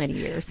digress. so many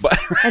years. But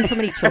and so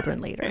many children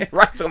later.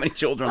 right, so many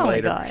children Oh, my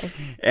later. God.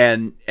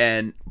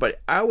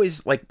 But I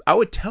always I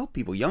would tell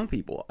people, young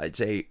people, I'd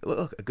say,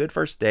 look, a good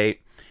first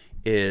date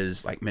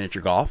is like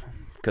miniature golf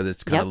because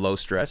it's kind of Yep. low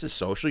stress. It's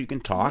social. You can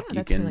talk. Yeah, you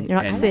that's can. really-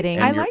 You're not sitting.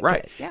 And I you're like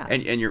right. it, yeah.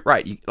 And you're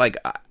right.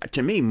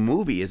 To me,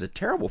 movie is a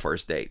terrible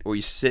first date where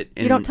you sit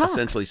in don't talk.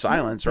 essentially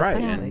silence, right,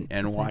 Precisely.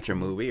 and watch a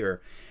movie.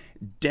 Or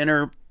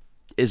dinner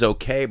is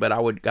okay, but I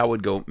would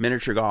go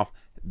miniature golf,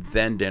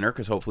 then dinner,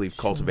 because hopefully you've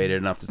cultivated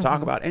enough to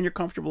talk about, and you're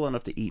comfortable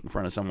enough to eat in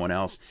front of someone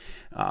else.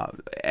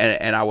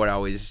 And I would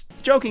always,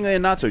 jokingly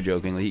and not so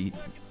jokingly,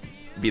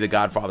 be the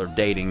godfather of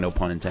dating, no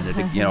pun intended,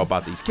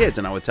 about these kids.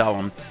 And I would tell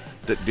them,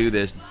 do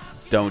this,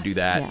 don't do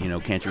that. Yeah.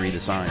 Can't you read the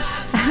signs?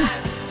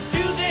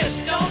 Do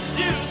this, don't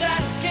do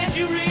that. Can't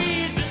you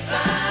read the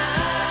sign?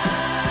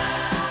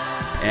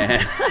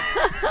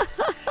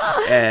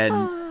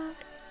 And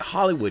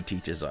Hollywood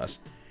teaches us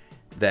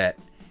that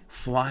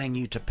flying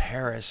you to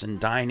Paris and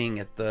dining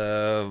at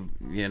the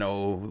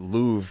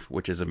Louvre,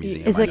 which is a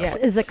museum, Is, I know.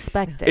 is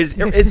expected.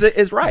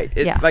 is right.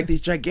 Yeah. Like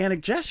these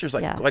gigantic gestures,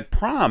 like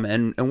prom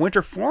and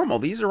winter formal.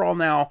 These are all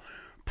now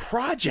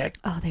project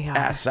they are.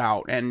 ass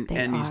out and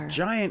They these are.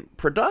 giant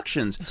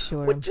productions,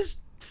 Sure. which is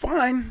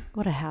fine.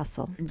 What a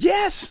hassle.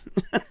 Yes,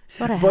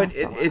 What a but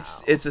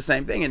hassle. it's the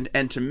same thing.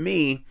 And to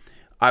me,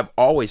 I've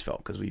always felt,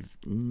 because we've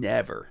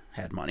never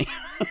had money,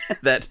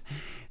 that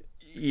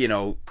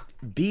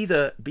be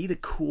the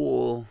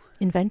cool,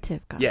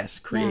 Inventive guy. yes,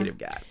 creative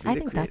guy. Be I the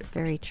think creative that's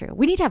very true.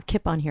 We need to have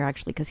Kip on here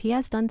actually because he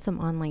has done some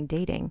online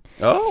dating.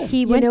 Oh,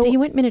 He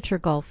went miniature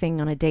golfing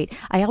on a date.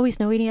 I always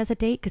know when he has a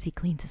date because he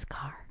cleans his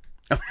car.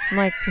 I'm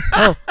like,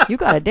 "Oh, you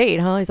got a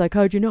date, huh?" He's like,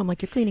 "How'd you know?" I'm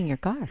like, "You're cleaning your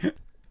car."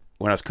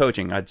 when I was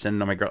coaching, I'd send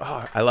to my girl,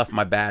 "Oh, I left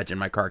my badge in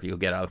my car. Can you go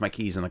get it? I left my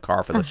keys in the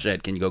car for the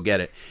shed. Can you go get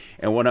it?"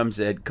 And one of them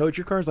said, "Coach,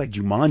 your car's like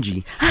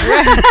Jumanji."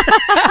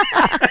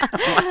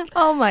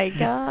 Oh my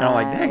god! And I'm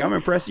like, "Dang, I'm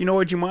impressed. You know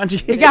what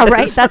Jumanji is?" Yeah,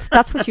 right.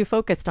 That's what you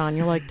focused on.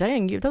 You're like,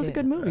 "Dang, that was a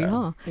good movie,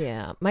 huh?"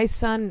 Yeah, my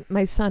son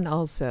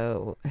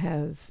also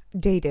has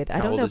dated. I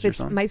How don't old know is if your it's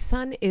son? my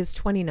son is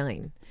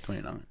 29.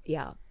 29.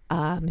 Yeah.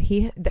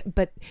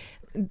 But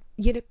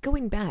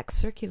going back,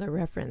 circular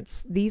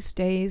reference. These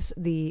days,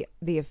 the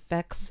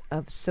effects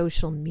of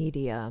social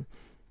media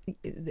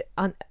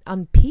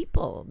on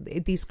people.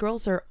 These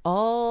girls are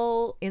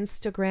all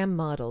Instagram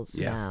models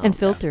Yeah. now, And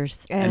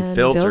filters. And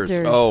filters.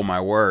 Oh my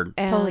word.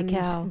 and Holy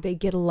cow. they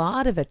get a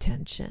lot of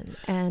attention.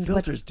 And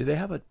what- Filters. Do they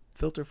have a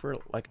filter for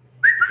like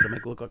to make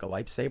it look like a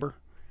lightsaber?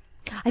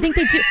 I think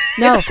they do.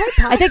 No, It's quite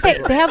I think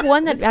possible. they have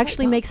one that It's quite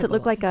actually makes it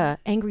look possible. like a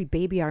angry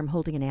baby arm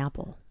holding an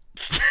apple.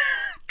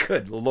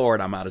 Good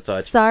Lord, I'm out of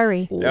touch.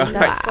 Sorry, No,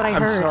 that's what I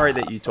I'm heard. sorry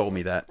that you told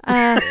me that.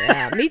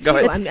 yeah, me too. Go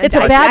ahead. It's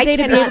a bad day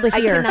to be able to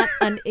hear. I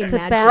cannot It's a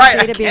unimagine. bad Right,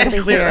 day I to be able can't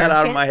to clear hear. that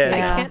out of my head. I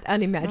Yeah. can't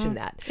unimagine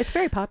that. It's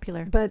very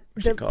popular. But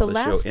We the should call this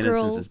last show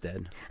 "Innocence girl, is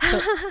Dead."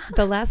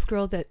 the last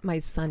girl that my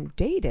son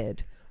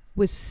dated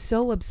was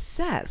so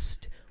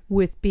obsessed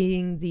with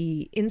being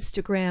the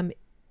Instagram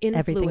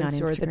Everything on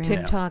influencer, the Instagram.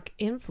 TikTok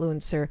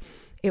influencer.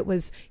 It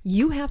was,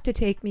 you have to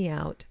take me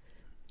out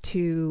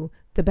to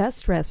the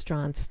best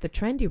restaurants, the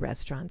trendy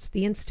restaurants,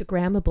 the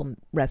Instagrammable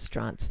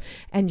restaurants,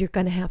 and you're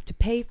going to have to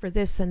pay for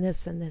this and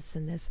this and this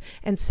and this.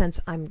 And since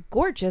I'm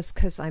gorgeous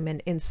because I'm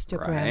an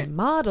Instagram Right.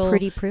 model,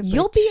 Pretty privilege.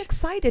 you'll be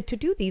excited to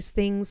do these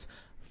things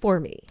for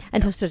me.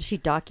 And so she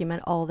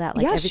document all that,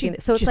 like Yeah, everything.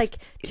 she So it's just- like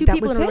two that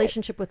people was in a it.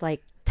 relationship with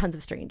like tons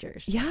of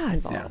strangers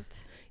Yes. involved.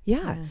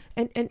 Yeah.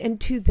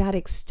 And to that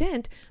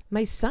extent,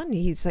 my son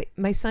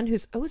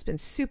who's always been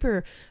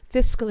super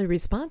fiscally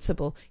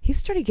responsible, he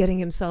started getting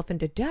himself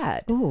into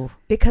debt. Ooh.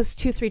 Because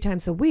 2-3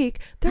 times a week,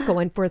 they're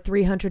going for a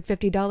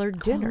 $350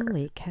 dinner.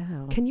 Holy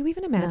cow. Can you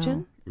even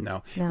imagine?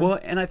 No. No. Well,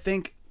 and I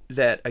think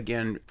that,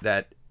 again,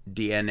 that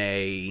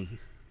DNA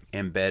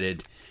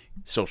embedded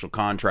social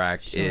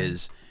contract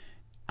is,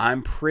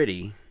 I'm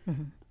pretty,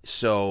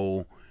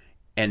 so,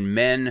 and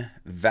men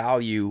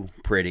value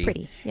pretty.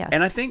 Pretty, yes.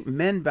 And I think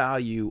men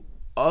value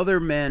other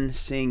men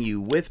seeing you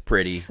with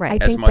pretty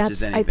Right. as much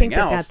as anything I think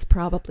else. that's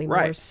probably more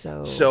Right.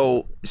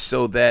 so.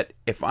 So that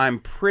if I'm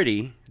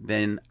pretty,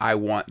 then I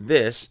want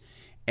this,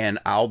 and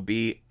I'll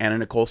be Anna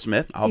Nicole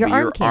Smith. I'll Your be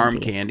arm your arm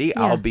candy. candy.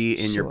 Yeah, I'll be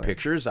in your sure.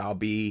 pictures. I'll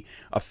be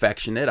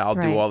affectionate. I'll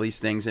Right. do all these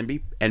things and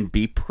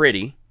be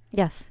pretty.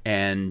 Yes.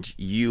 And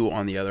you,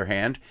 on the other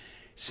hand,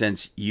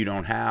 since you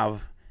don't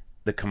have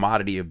the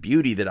commodity of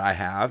beauty that I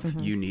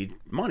have, you need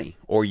money,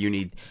 or you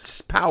need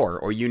power,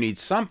 or you need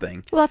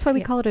something. Well, that's why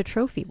we call it a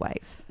trophy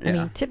wife. I Yeah.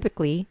 mean,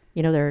 typically,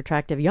 there are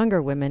attractive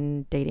younger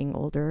women dating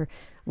older,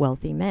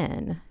 wealthy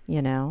men,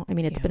 I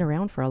mean, it's been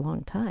around for a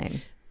long time.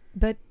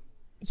 But,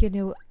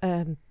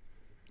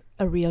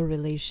 a real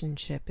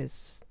relationship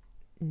is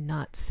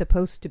not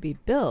supposed to be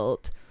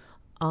built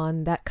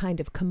on that kind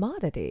of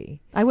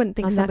commodity. I wouldn't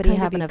think On that somebody kind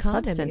of having enough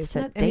economy. substance It's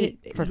to not- I mean,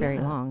 date for very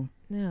yeah. long.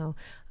 No.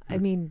 I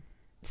mean,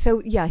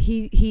 so yeah,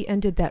 he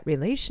ended that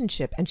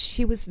relationship, and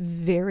she was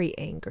very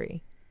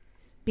angry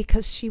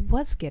because she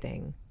was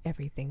getting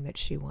everything that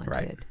she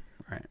wanted.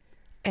 Right.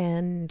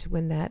 And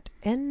when that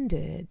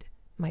ended,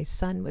 my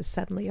son was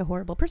suddenly a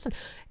horrible person.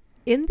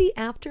 In the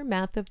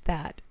aftermath of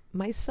that,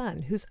 my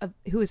son,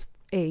 who is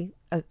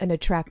an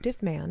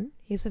attractive man,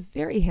 he's a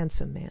very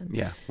handsome man.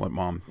 Yeah. What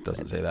mom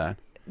doesn't say that?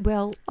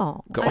 Well,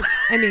 Oh,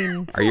 I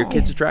mean, Are your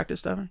kids attractive,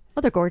 Stephanie?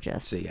 they're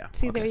gorgeous. See, yeah.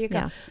 see, there Okay. you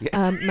go.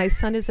 Yeah. My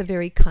son is a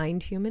very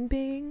kind human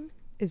being.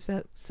 Is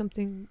that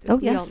something? Oh,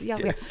 we yes.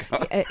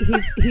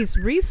 He's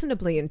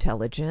reasonably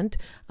intelligent.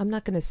 I'm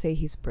not going to say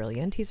he's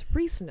brilliant. He's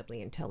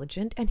reasonably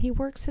intelligent, and he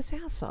works his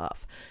ass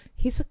off.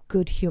 He's a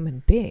good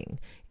human being.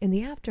 In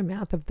the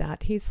aftermath of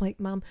that, he's like,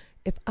 Mom,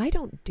 if I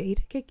don't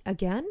date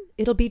again,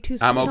 it'll be too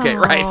soon. I'm okay,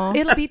 right?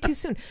 It'll be too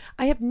soon.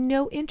 I have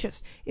no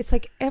interest. It's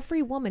like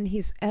every woman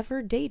he's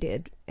ever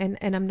dated, and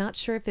I'm not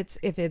sure if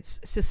it's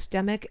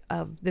systemic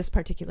of this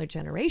particular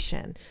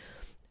generation.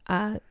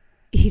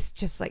 He's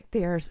just like,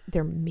 they're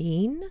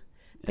mean,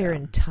 they're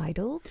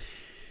entitled,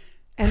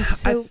 and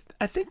so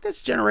I think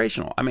that's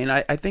generational. I mean,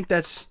 I think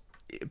that's,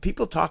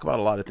 people talk about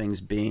a lot of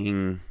things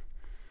being,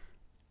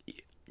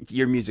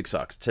 your music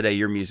sucks. Today,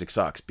 your music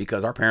sucks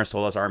because our parents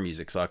told us our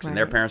music sucks, and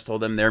their Right. parents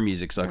told them their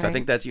music sucks. I Right.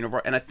 think that's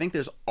universal, and I think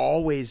there's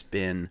always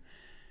been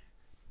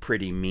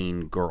pretty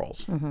mean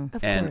girls,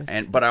 Of and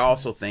course, but I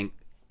also think,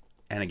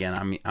 and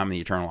again, I'm the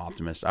eternal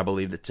optimist. I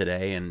believe that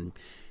today and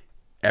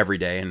every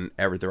day and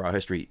ever throughout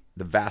history,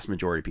 the vast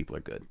majority of people are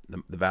good.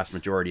 The vast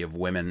majority of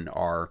women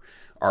are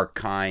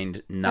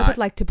kind, not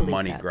like to believe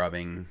money that.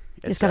 grubbing.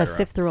 You just got to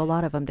sift through a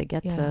lot of them to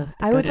get to yeah, the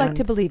I would good like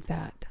to ones. believe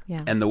that.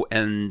 Yeah.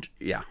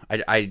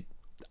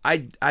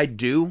 I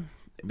do,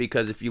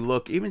 because if you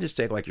look, even just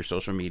take like your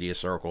social media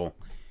circle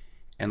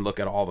and look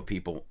at all the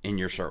people in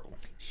your circle,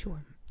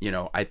 Sure.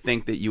 I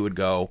think that you would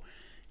go,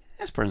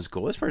 this person's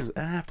cool. This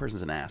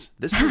person's an ass.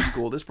 This person's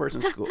cool. This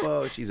person's cool.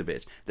 Oh, she's a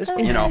bitch.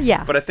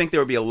 Yeah. But I think there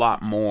would be a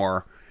lot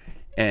more.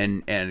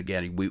 And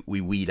again,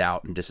 we weed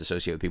out and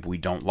disassociate with people we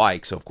don't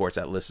like. So of course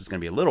that list is going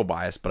to be a little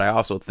biased. But I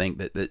also think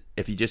that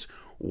if you just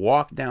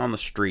walk down the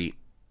street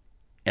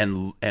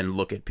and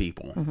look at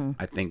people,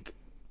 I think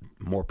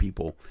more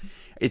people.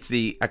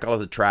 I call it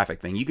the traffic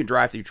thing. You can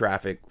drive through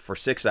traffic for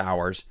 6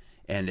 hours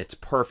and it's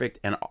perfect,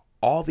 and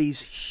all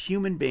these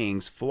human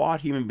beings,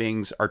 flawed human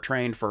beings, are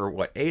trained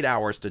for 8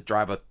 hours to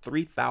drive a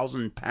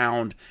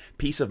 3,000-pound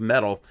piece of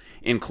metal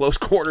in close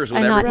quarters with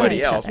And not everybody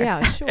hit each else, other.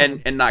 Yeah, sure.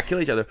 and not kill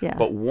each other. Yeah.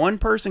 But one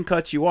person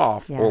cuts you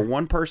off, Yeah. or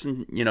one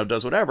person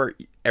does whatever.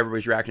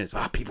 Everybody's reaction is,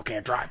 people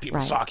can't drive. People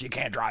Right. suck. You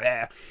can't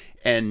drive.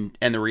 And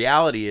the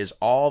reality is,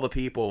 all the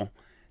people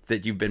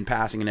that you've been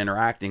passing and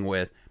interacting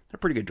with, they're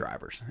pretty good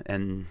drivers.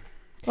 And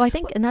Well, I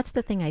think, and that's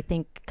the thing, I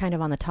think, kind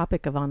of on the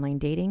topic of online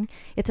dating,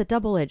 it's a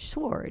double-edged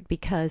sword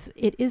because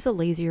it is a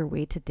lazier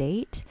way to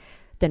date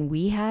than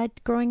we had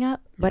growing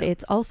up, but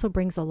it also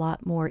brings a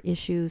lot more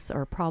issues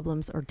or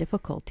problems or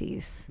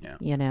difficulties,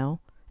 Yeah.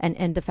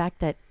 And the fact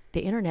that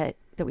the internet,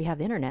 that we have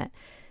the internet,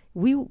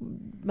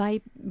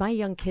 my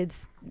young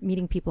kids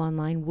meeting people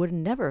online would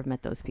never have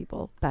met those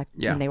people back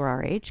Yeah. when they were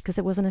our age because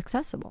it wasn't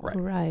accessible. Right.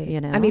 Right.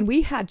 You know? I mean,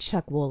 we had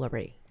Chuck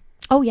Woolery.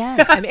 Oh,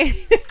 yes. I mean,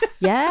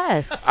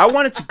 Yes. I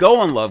wanted to go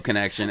on Love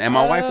Connection, and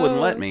my wife wouldn't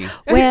let me.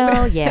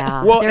 Well,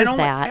 yeah. Well, there's and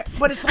that.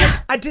 but it's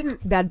like I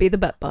didn't That'd be the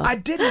butt bump. I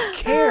didn't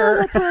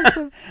care.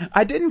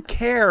 I didn't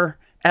care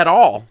at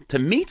all to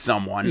meet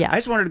someone. Yeah. I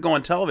just wanted to go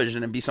on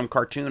television and be some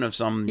cartoon of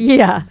some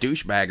Yeah.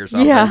 douchebag or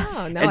something. Yeah.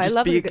 Oh no, and I just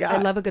love be a good, I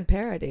love a good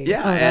parody.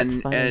 Yeah, Oh, that's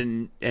and funny.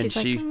 and She's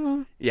like, she,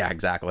 "Oh." yeah,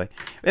 exactly.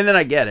 And then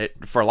I get it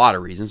for a lot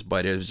of reasons,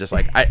 but it was just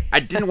like I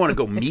didn't want to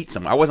go meet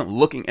someone. I wasn't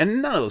looking,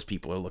 and none of those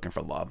people are looking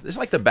for love. It's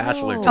like The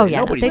Bachelor. No. too. Oh, yeah,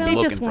 no, Nobody's they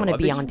looking just for wanna love.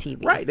 be They on just-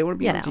 TV, right? They want to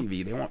be you on know.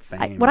 TV. They want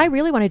fame. What I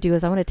really want to do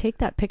is I want to take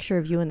that picture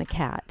of you and the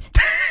cat.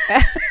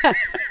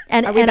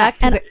 and Are we and back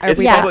to and the- are It's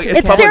we yeah, public-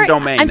 it's public staring,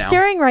 domain I'm now.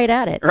 staring right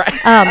at it. Right.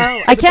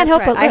 I can't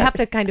help but I look. have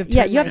to kind of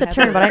Yeah, turn you have to my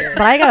turn, head.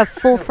 but I got a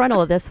full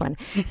frontal of this one.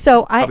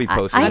 So I'll be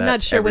posting I, that I'm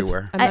not sure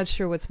everywhere. I'm not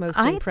sure what's most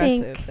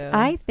impressive. though.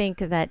 I think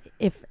that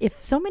if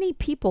so many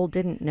people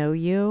didn't know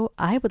you,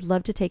 I would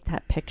love to take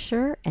that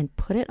picture and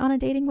put it on a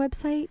dating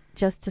website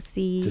just to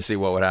see. to see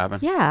what would happen.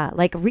 Yeah,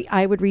 like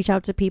I would reach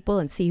out to people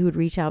and see who would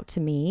reach out to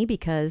me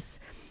because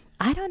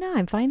I don't know.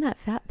 I'm finding that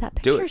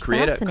Do picture's it.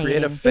 Create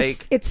fascinating. a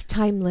fake. It's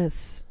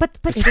timeless. But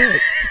It is.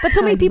 but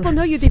so many people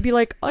know you. timeless. They'd be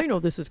like, I know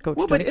this is Coach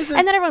Well, but Tony. isn't-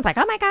 And then everyone's like,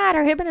 oh my God,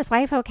 are him and his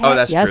wife okay? Oh,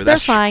 that's yes, true. they're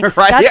That's fine. true.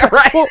 Right, That's yeah,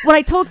 right. Well, when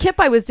I told Kip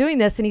I was doing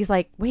this, and he's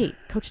like, wait,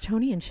 Coach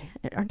Tony and Shannon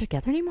aren't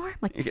together anymore? I'm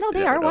like, no, they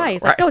Yeah, are. no, Why?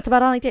 He's right. like, no, it's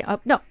about online dating. Oh,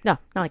 no, not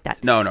like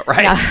that. No,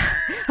 right. No.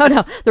 Oh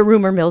no, the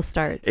rumor mill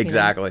starts. you know.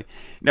 Exactly.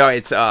 No,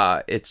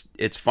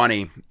 it's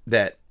funny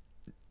that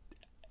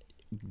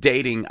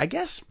dating, I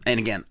guess, and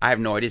again, I have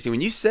no idea. See,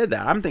 when you said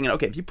that, I'm thinking,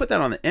 okay, if you put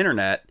that on the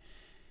internet,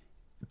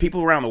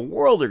 people around the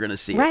world are going to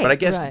see it. Right, But I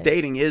guess right.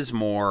 dating is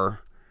more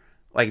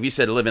like if you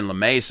said live in La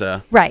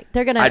Mesa, Right,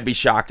 they're gonna. I'd be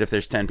shocked if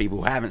there's 10 people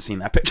who haven't seen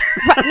that picture.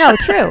 Right, no,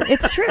 true.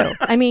 It's true.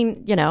 I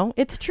mean,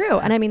 it's true.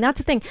 And I mean, that's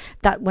the thing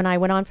that when I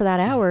went on for that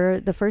hour,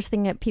 the first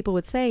thing that people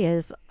would say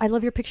is, I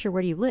love your picture.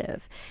 Where do you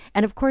live?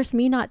 And of course,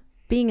 me not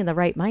being in the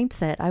right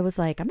mindset, I was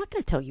like, I'm not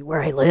going to tell you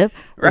where I live.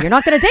 Or you're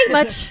not going to date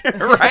much.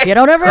 Right. You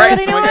don't ever Right,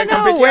 really someone want to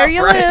gotta come know pick you where up,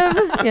 you right.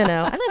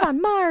 live. I live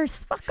on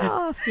Mars. Fuck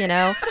off.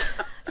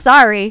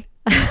 Sorry.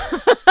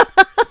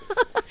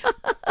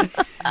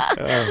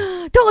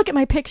 Don't look at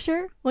my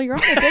picture. Well, you're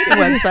on a dating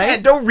website.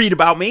 And don't read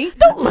about me.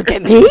 Don't look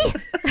at me.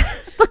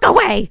 Look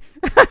away.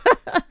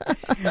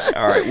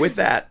 All right. With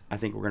that, I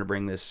think we're going to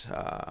bring this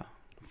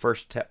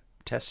first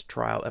test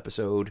trial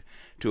episode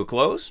to a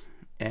close.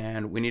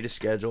 And we need to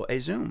schedule a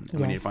Zoom. And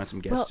we need to find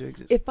some guests Well, to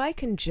exist. if I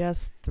can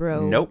just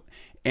throw Nope.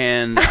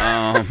 And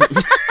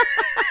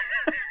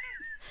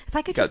If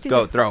I could just do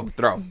go this.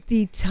 throw.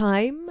 the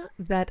time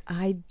that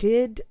I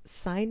did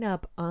sign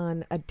up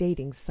on a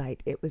dating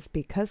site, it was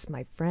because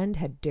my friend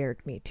had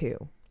dared me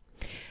to.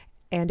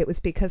 And it was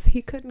because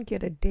he couldn't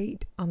get a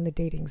date on the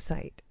dating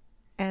site.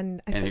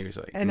 And I And said, he was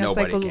like, and I was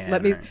like,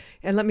 "Nobody well,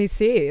 can," let me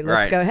see. Let's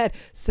Right. go ahead.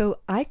 So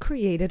I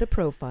created a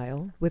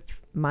profile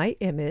with my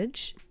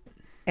image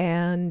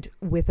and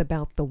with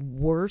about the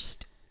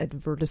worst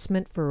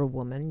advertisement for a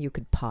woman you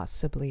could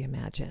possibly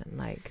imagine.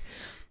 Like,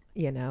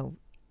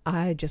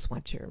 I just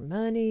want your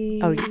money.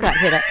 Oh, you got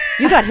hit up.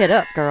 You got hit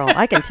up, girl.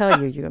 I can tell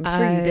you. I'm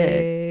sure you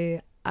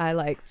did. I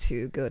like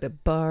to go to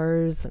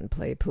bars and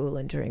play pool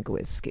and drink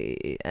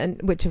whiskey, and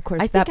which of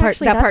course I that think part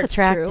actually that that's part's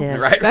attractive. true.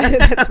 Right.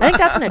 That's I think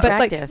that's an But,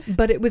 like, attractive.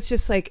 but it was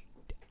just like,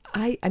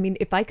 I mean,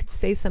 if I could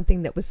say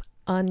something that was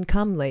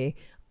uncomely,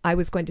 I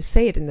was going to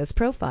say it in this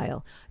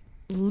profile.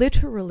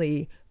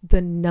 Literally,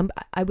 the number,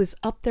 I was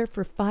up there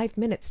for 5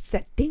 minutes.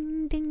 Said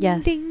ding, ding,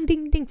 Yes. ding,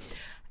 ding, ding,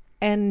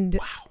 and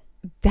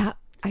that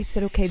I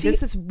said, okay, See-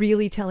 this is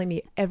really telling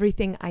me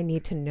everything I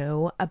need to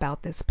know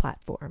about this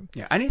platform.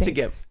 Yeah, I need to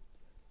get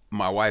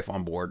my wife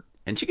on board,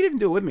 and she could even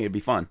do it with me. It'd be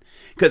fun.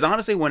 Because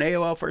honestly, when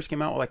AOL first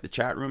came out with like the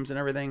chat rooms and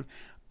everything,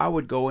 I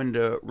would go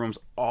into rooms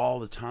all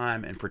the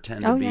time and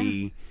pretend to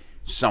be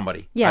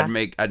somebody. Yeah.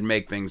 I'd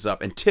make things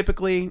up, and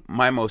typically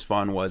my most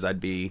fun was I'd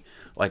be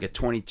like a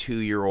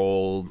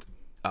 22-year-old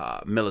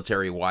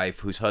military wife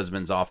whose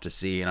husband's off to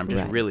sea, and I'm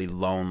just really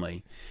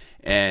lonely.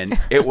 And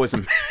it was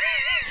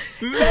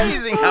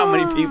amazing how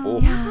many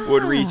people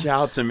would reach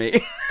out to me.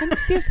 I'm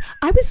serious.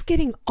 I was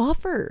getting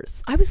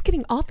offers.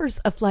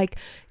 Of like,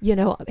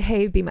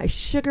 hey, be my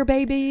sugar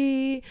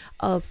baby.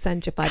 I'll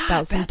send you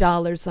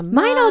 $5,000 a month.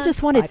 Mine all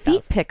just wanted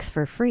feet 5,000. pics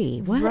for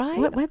free. What? Right.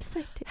 What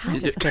website? I'm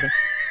Did just you- kidding.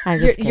 I'm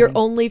just Your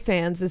kidding.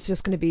 OnlyFans is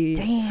just going to be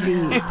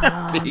Damn.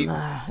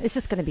 It's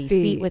just going to be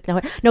feet with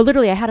no.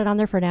 Literally, I had it on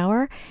there for an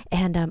hour,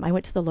 and I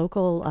went to the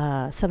local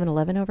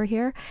 7-Eleven over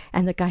here,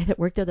 and the guy that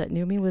worked there that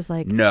knew me was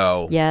like,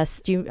 No.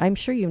 Yes, I'm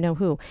sure you know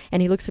who.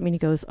 And he looks at me and he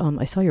goes,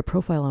 I saw your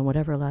profile on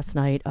whatever last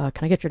night. Can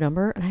I get your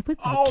number? And I'm with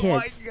my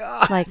kids.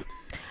 God. Like,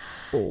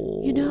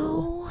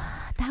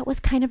 that was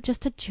kind of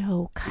just a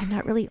joke. I'm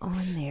not really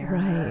on there.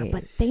 Right.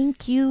 But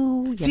thank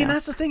you. See, and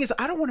that's the thing is,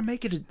 I don't want to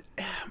make it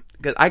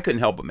because I couldn't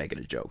help but make it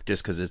a joke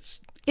just because it's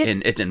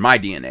in my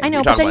DNA. I know,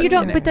 We but talk then about you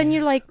don't. DNA. But then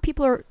you're like,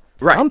 people are.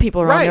 Right. Some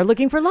people are on there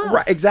looking for love.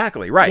 Right,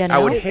 exactly. Right. You I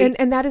would know? hate,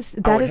 and that is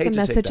I would a hate to take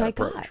message that I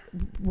approach. got.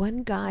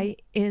 One guy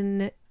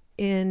in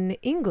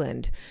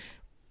England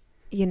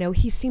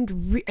he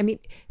seemed,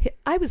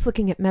 I was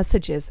looking at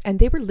messages and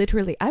they were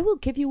literally, I will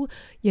give you,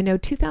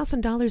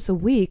 $2,000 a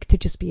week to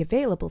just be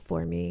available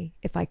for me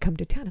if I come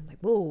to town. I'm like,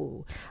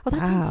 whoa. Well,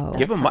 wow.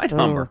 Give him my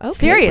number. Okay,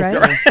 Seriously.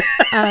 Right?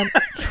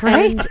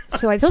 Right? And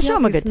so I He'll see show all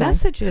him a these good time.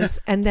 messages,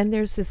 and then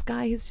there's this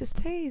guy who's just,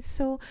 hey,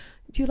 so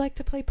do you like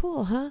to play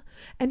pool, huh?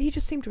 And he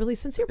just seemed really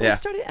sincere. When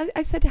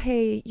I said,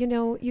 hey,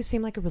 you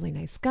seem like a really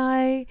nice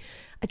guy.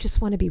 I just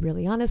want to be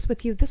really honest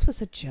with you. This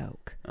was a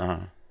joke.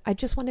 I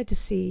just wanted to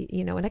see,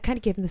 and I kind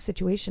of gave him the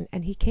situation,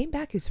 and he came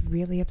back. He was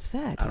really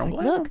upset. He's like,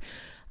 look,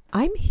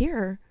 I'm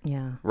here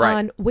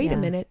Right. wait a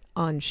minute,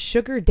 on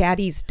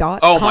sugardaddies.com.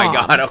 Oh my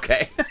God,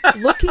 okay.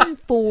 Looking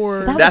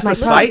for... That's a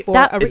site?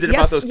 Is it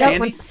about those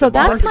candies? So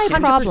that's my 100%.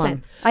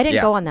 problem. I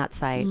didn't go on that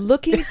site.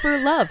 Looking for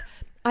love.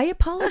 I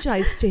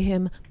apologized to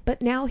him, but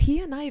now he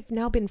and I have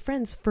now been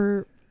friends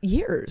for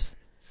years.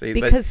 See,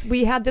 because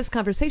we had this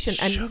conversation,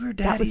 and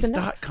that was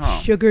enough.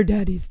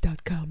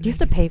 Sugardaddies.com. Do you have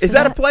to pay for that? Is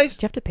that a place?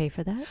 Do you have to pay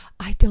for that?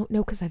 I don't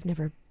know, because I've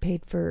never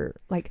paid for,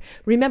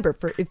 remember,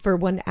 for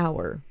 1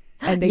 hour.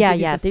 And they give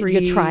you the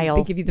free trial.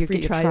 They give you the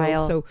free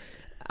trial. So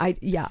I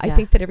Yeah.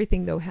 think that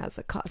everything though has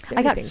a cost.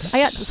 I got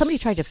somebody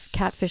tried to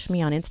catfish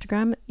me on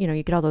Instagram.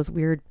 You get all those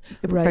weird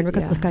friend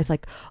requests. This guy's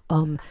like,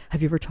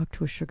 have you ever talked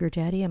to a sugar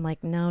daddy? I'm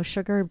like, no,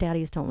 sugar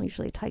daddies don't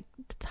usually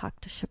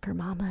talk to sugar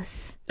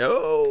mamas.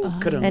 Oh,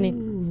 could have.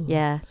 And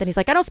then he's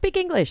like, I don't speak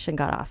English, and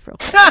got off real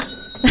quick.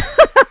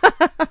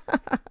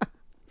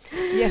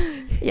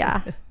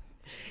 Yeah.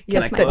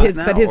 Yes, Can I but his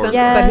now, but his or-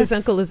 uncle, but his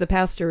uncle is a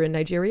pastor in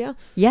Nigeria.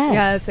 Yes.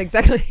 Yes,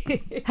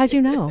 exactly. How'd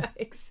you know?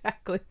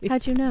 Exactly.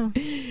 How'd you know?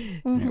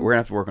 We're gonna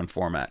have to work on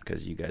format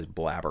because you guys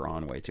blabber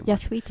on way too much.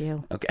 Yes, we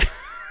do. Okay.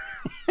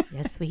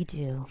 Yes, we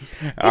do.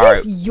 All It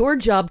is your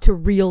job to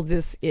reel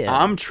this in.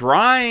 I'm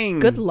trying.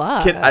 Good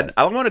luck. I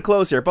don't want to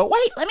close here, but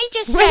wait, let me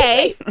just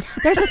say.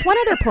 There's this one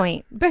other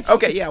point.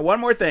 Okay, yeah,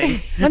 one more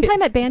thing. One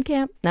time at band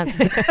camp. No, I'm just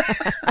kidding.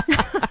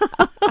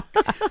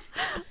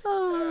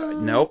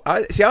 Nope.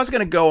 I was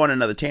going to go on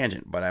another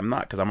tangent, but I'm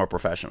not because I'm a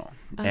professional.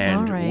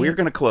 And all right. we're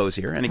going to close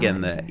here. And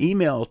again, the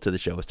email to the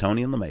show is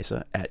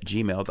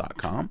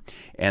tonyandlamesa@gmail.com.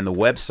 And the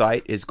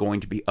website is going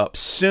to be up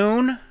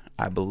soon.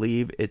 I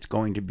believe it's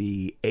going to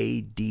be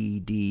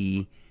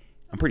ADD.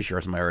 I'm pretty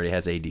sure somebody already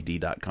has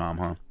ADD.com,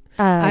 huh?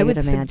 I would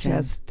imagine.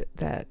 suggest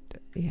that,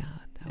 yeah.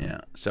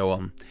 Yeah.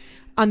 So,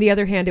 On the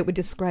other hand, it would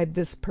describe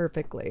this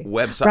perfectly.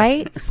 website.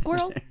 Right?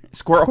 Squirrel.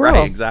 Squirrel,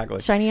 right,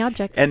 exactly. Shiny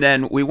object. And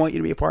then we want you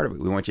to be a part of it.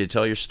 We want you to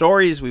tell your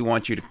stories. We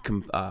want you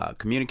to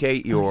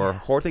communicate your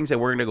horror things. That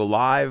we're going to go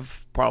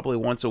live probably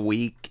once a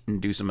week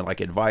and do some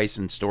advice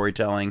and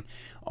storytelling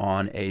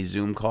on a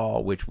Zoom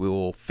call, which we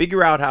will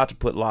figure out how to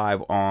put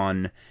live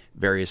on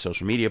various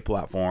social media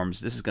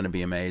platforms. This is going to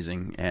be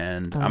amazing,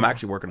 and I'm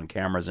actually working on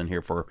cameras in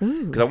here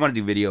because I want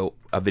to do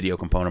a video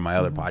component of my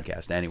other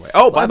podcast anyway.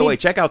 Oh, by the way,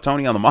 check out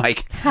Tony on the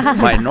Mic,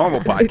 my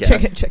normal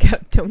podcast. Check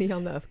out Tony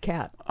on the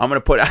Cat. I'm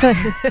gonna put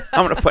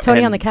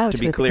Tony on the couch To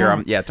be with a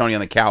clear, cat. Tony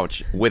on the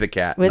couch with a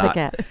cat. With a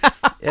cat.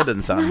 It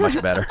doesn't sound much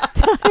better.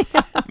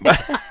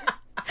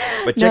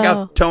 But check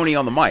out Tony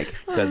on the Mic,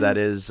 because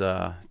that's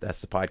the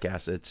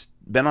podcast. It's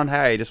been on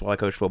hiatus while I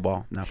coach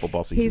football. Now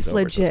football season's He's over,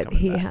 so it's legit. coming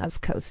He back. has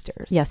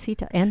coasters. Yes, he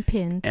does. And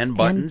pins. And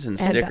buttons and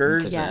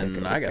stickers, buttons,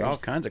 and I got all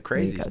kinds of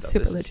crazy There you go. stuff.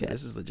 Super legit.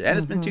 This is legit. And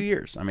it's been 2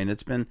 years. I mean,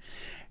 it's been,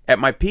 at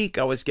my peak,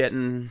 I was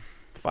getting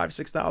 5,000 to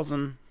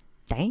 6,000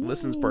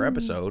 listens per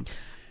episode.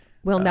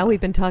 Well, now we've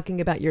been talking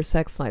about your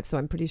sex life, so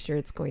I'm pretty sure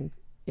it's going,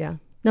 yeah.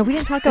 No, we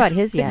didn't talk about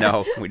his yet.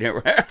 No, we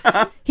didn't.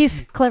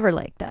 He's clever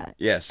like that.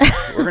 Yes,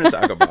 we're going to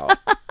talk about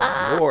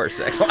your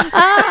sex life.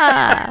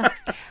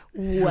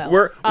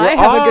 Well, I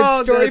have a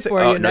good story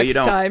for you no, you next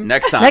don't. time.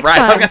 Next time. Next Right,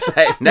 time. I was going to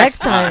say next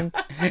time.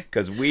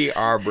 Because we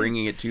are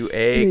bringing it to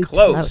a Stay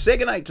close. close. Say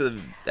goodnight to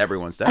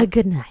everyone, Steph. A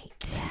good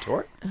night.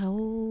 Tor?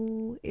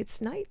 Oh,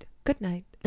 it's night. Good night.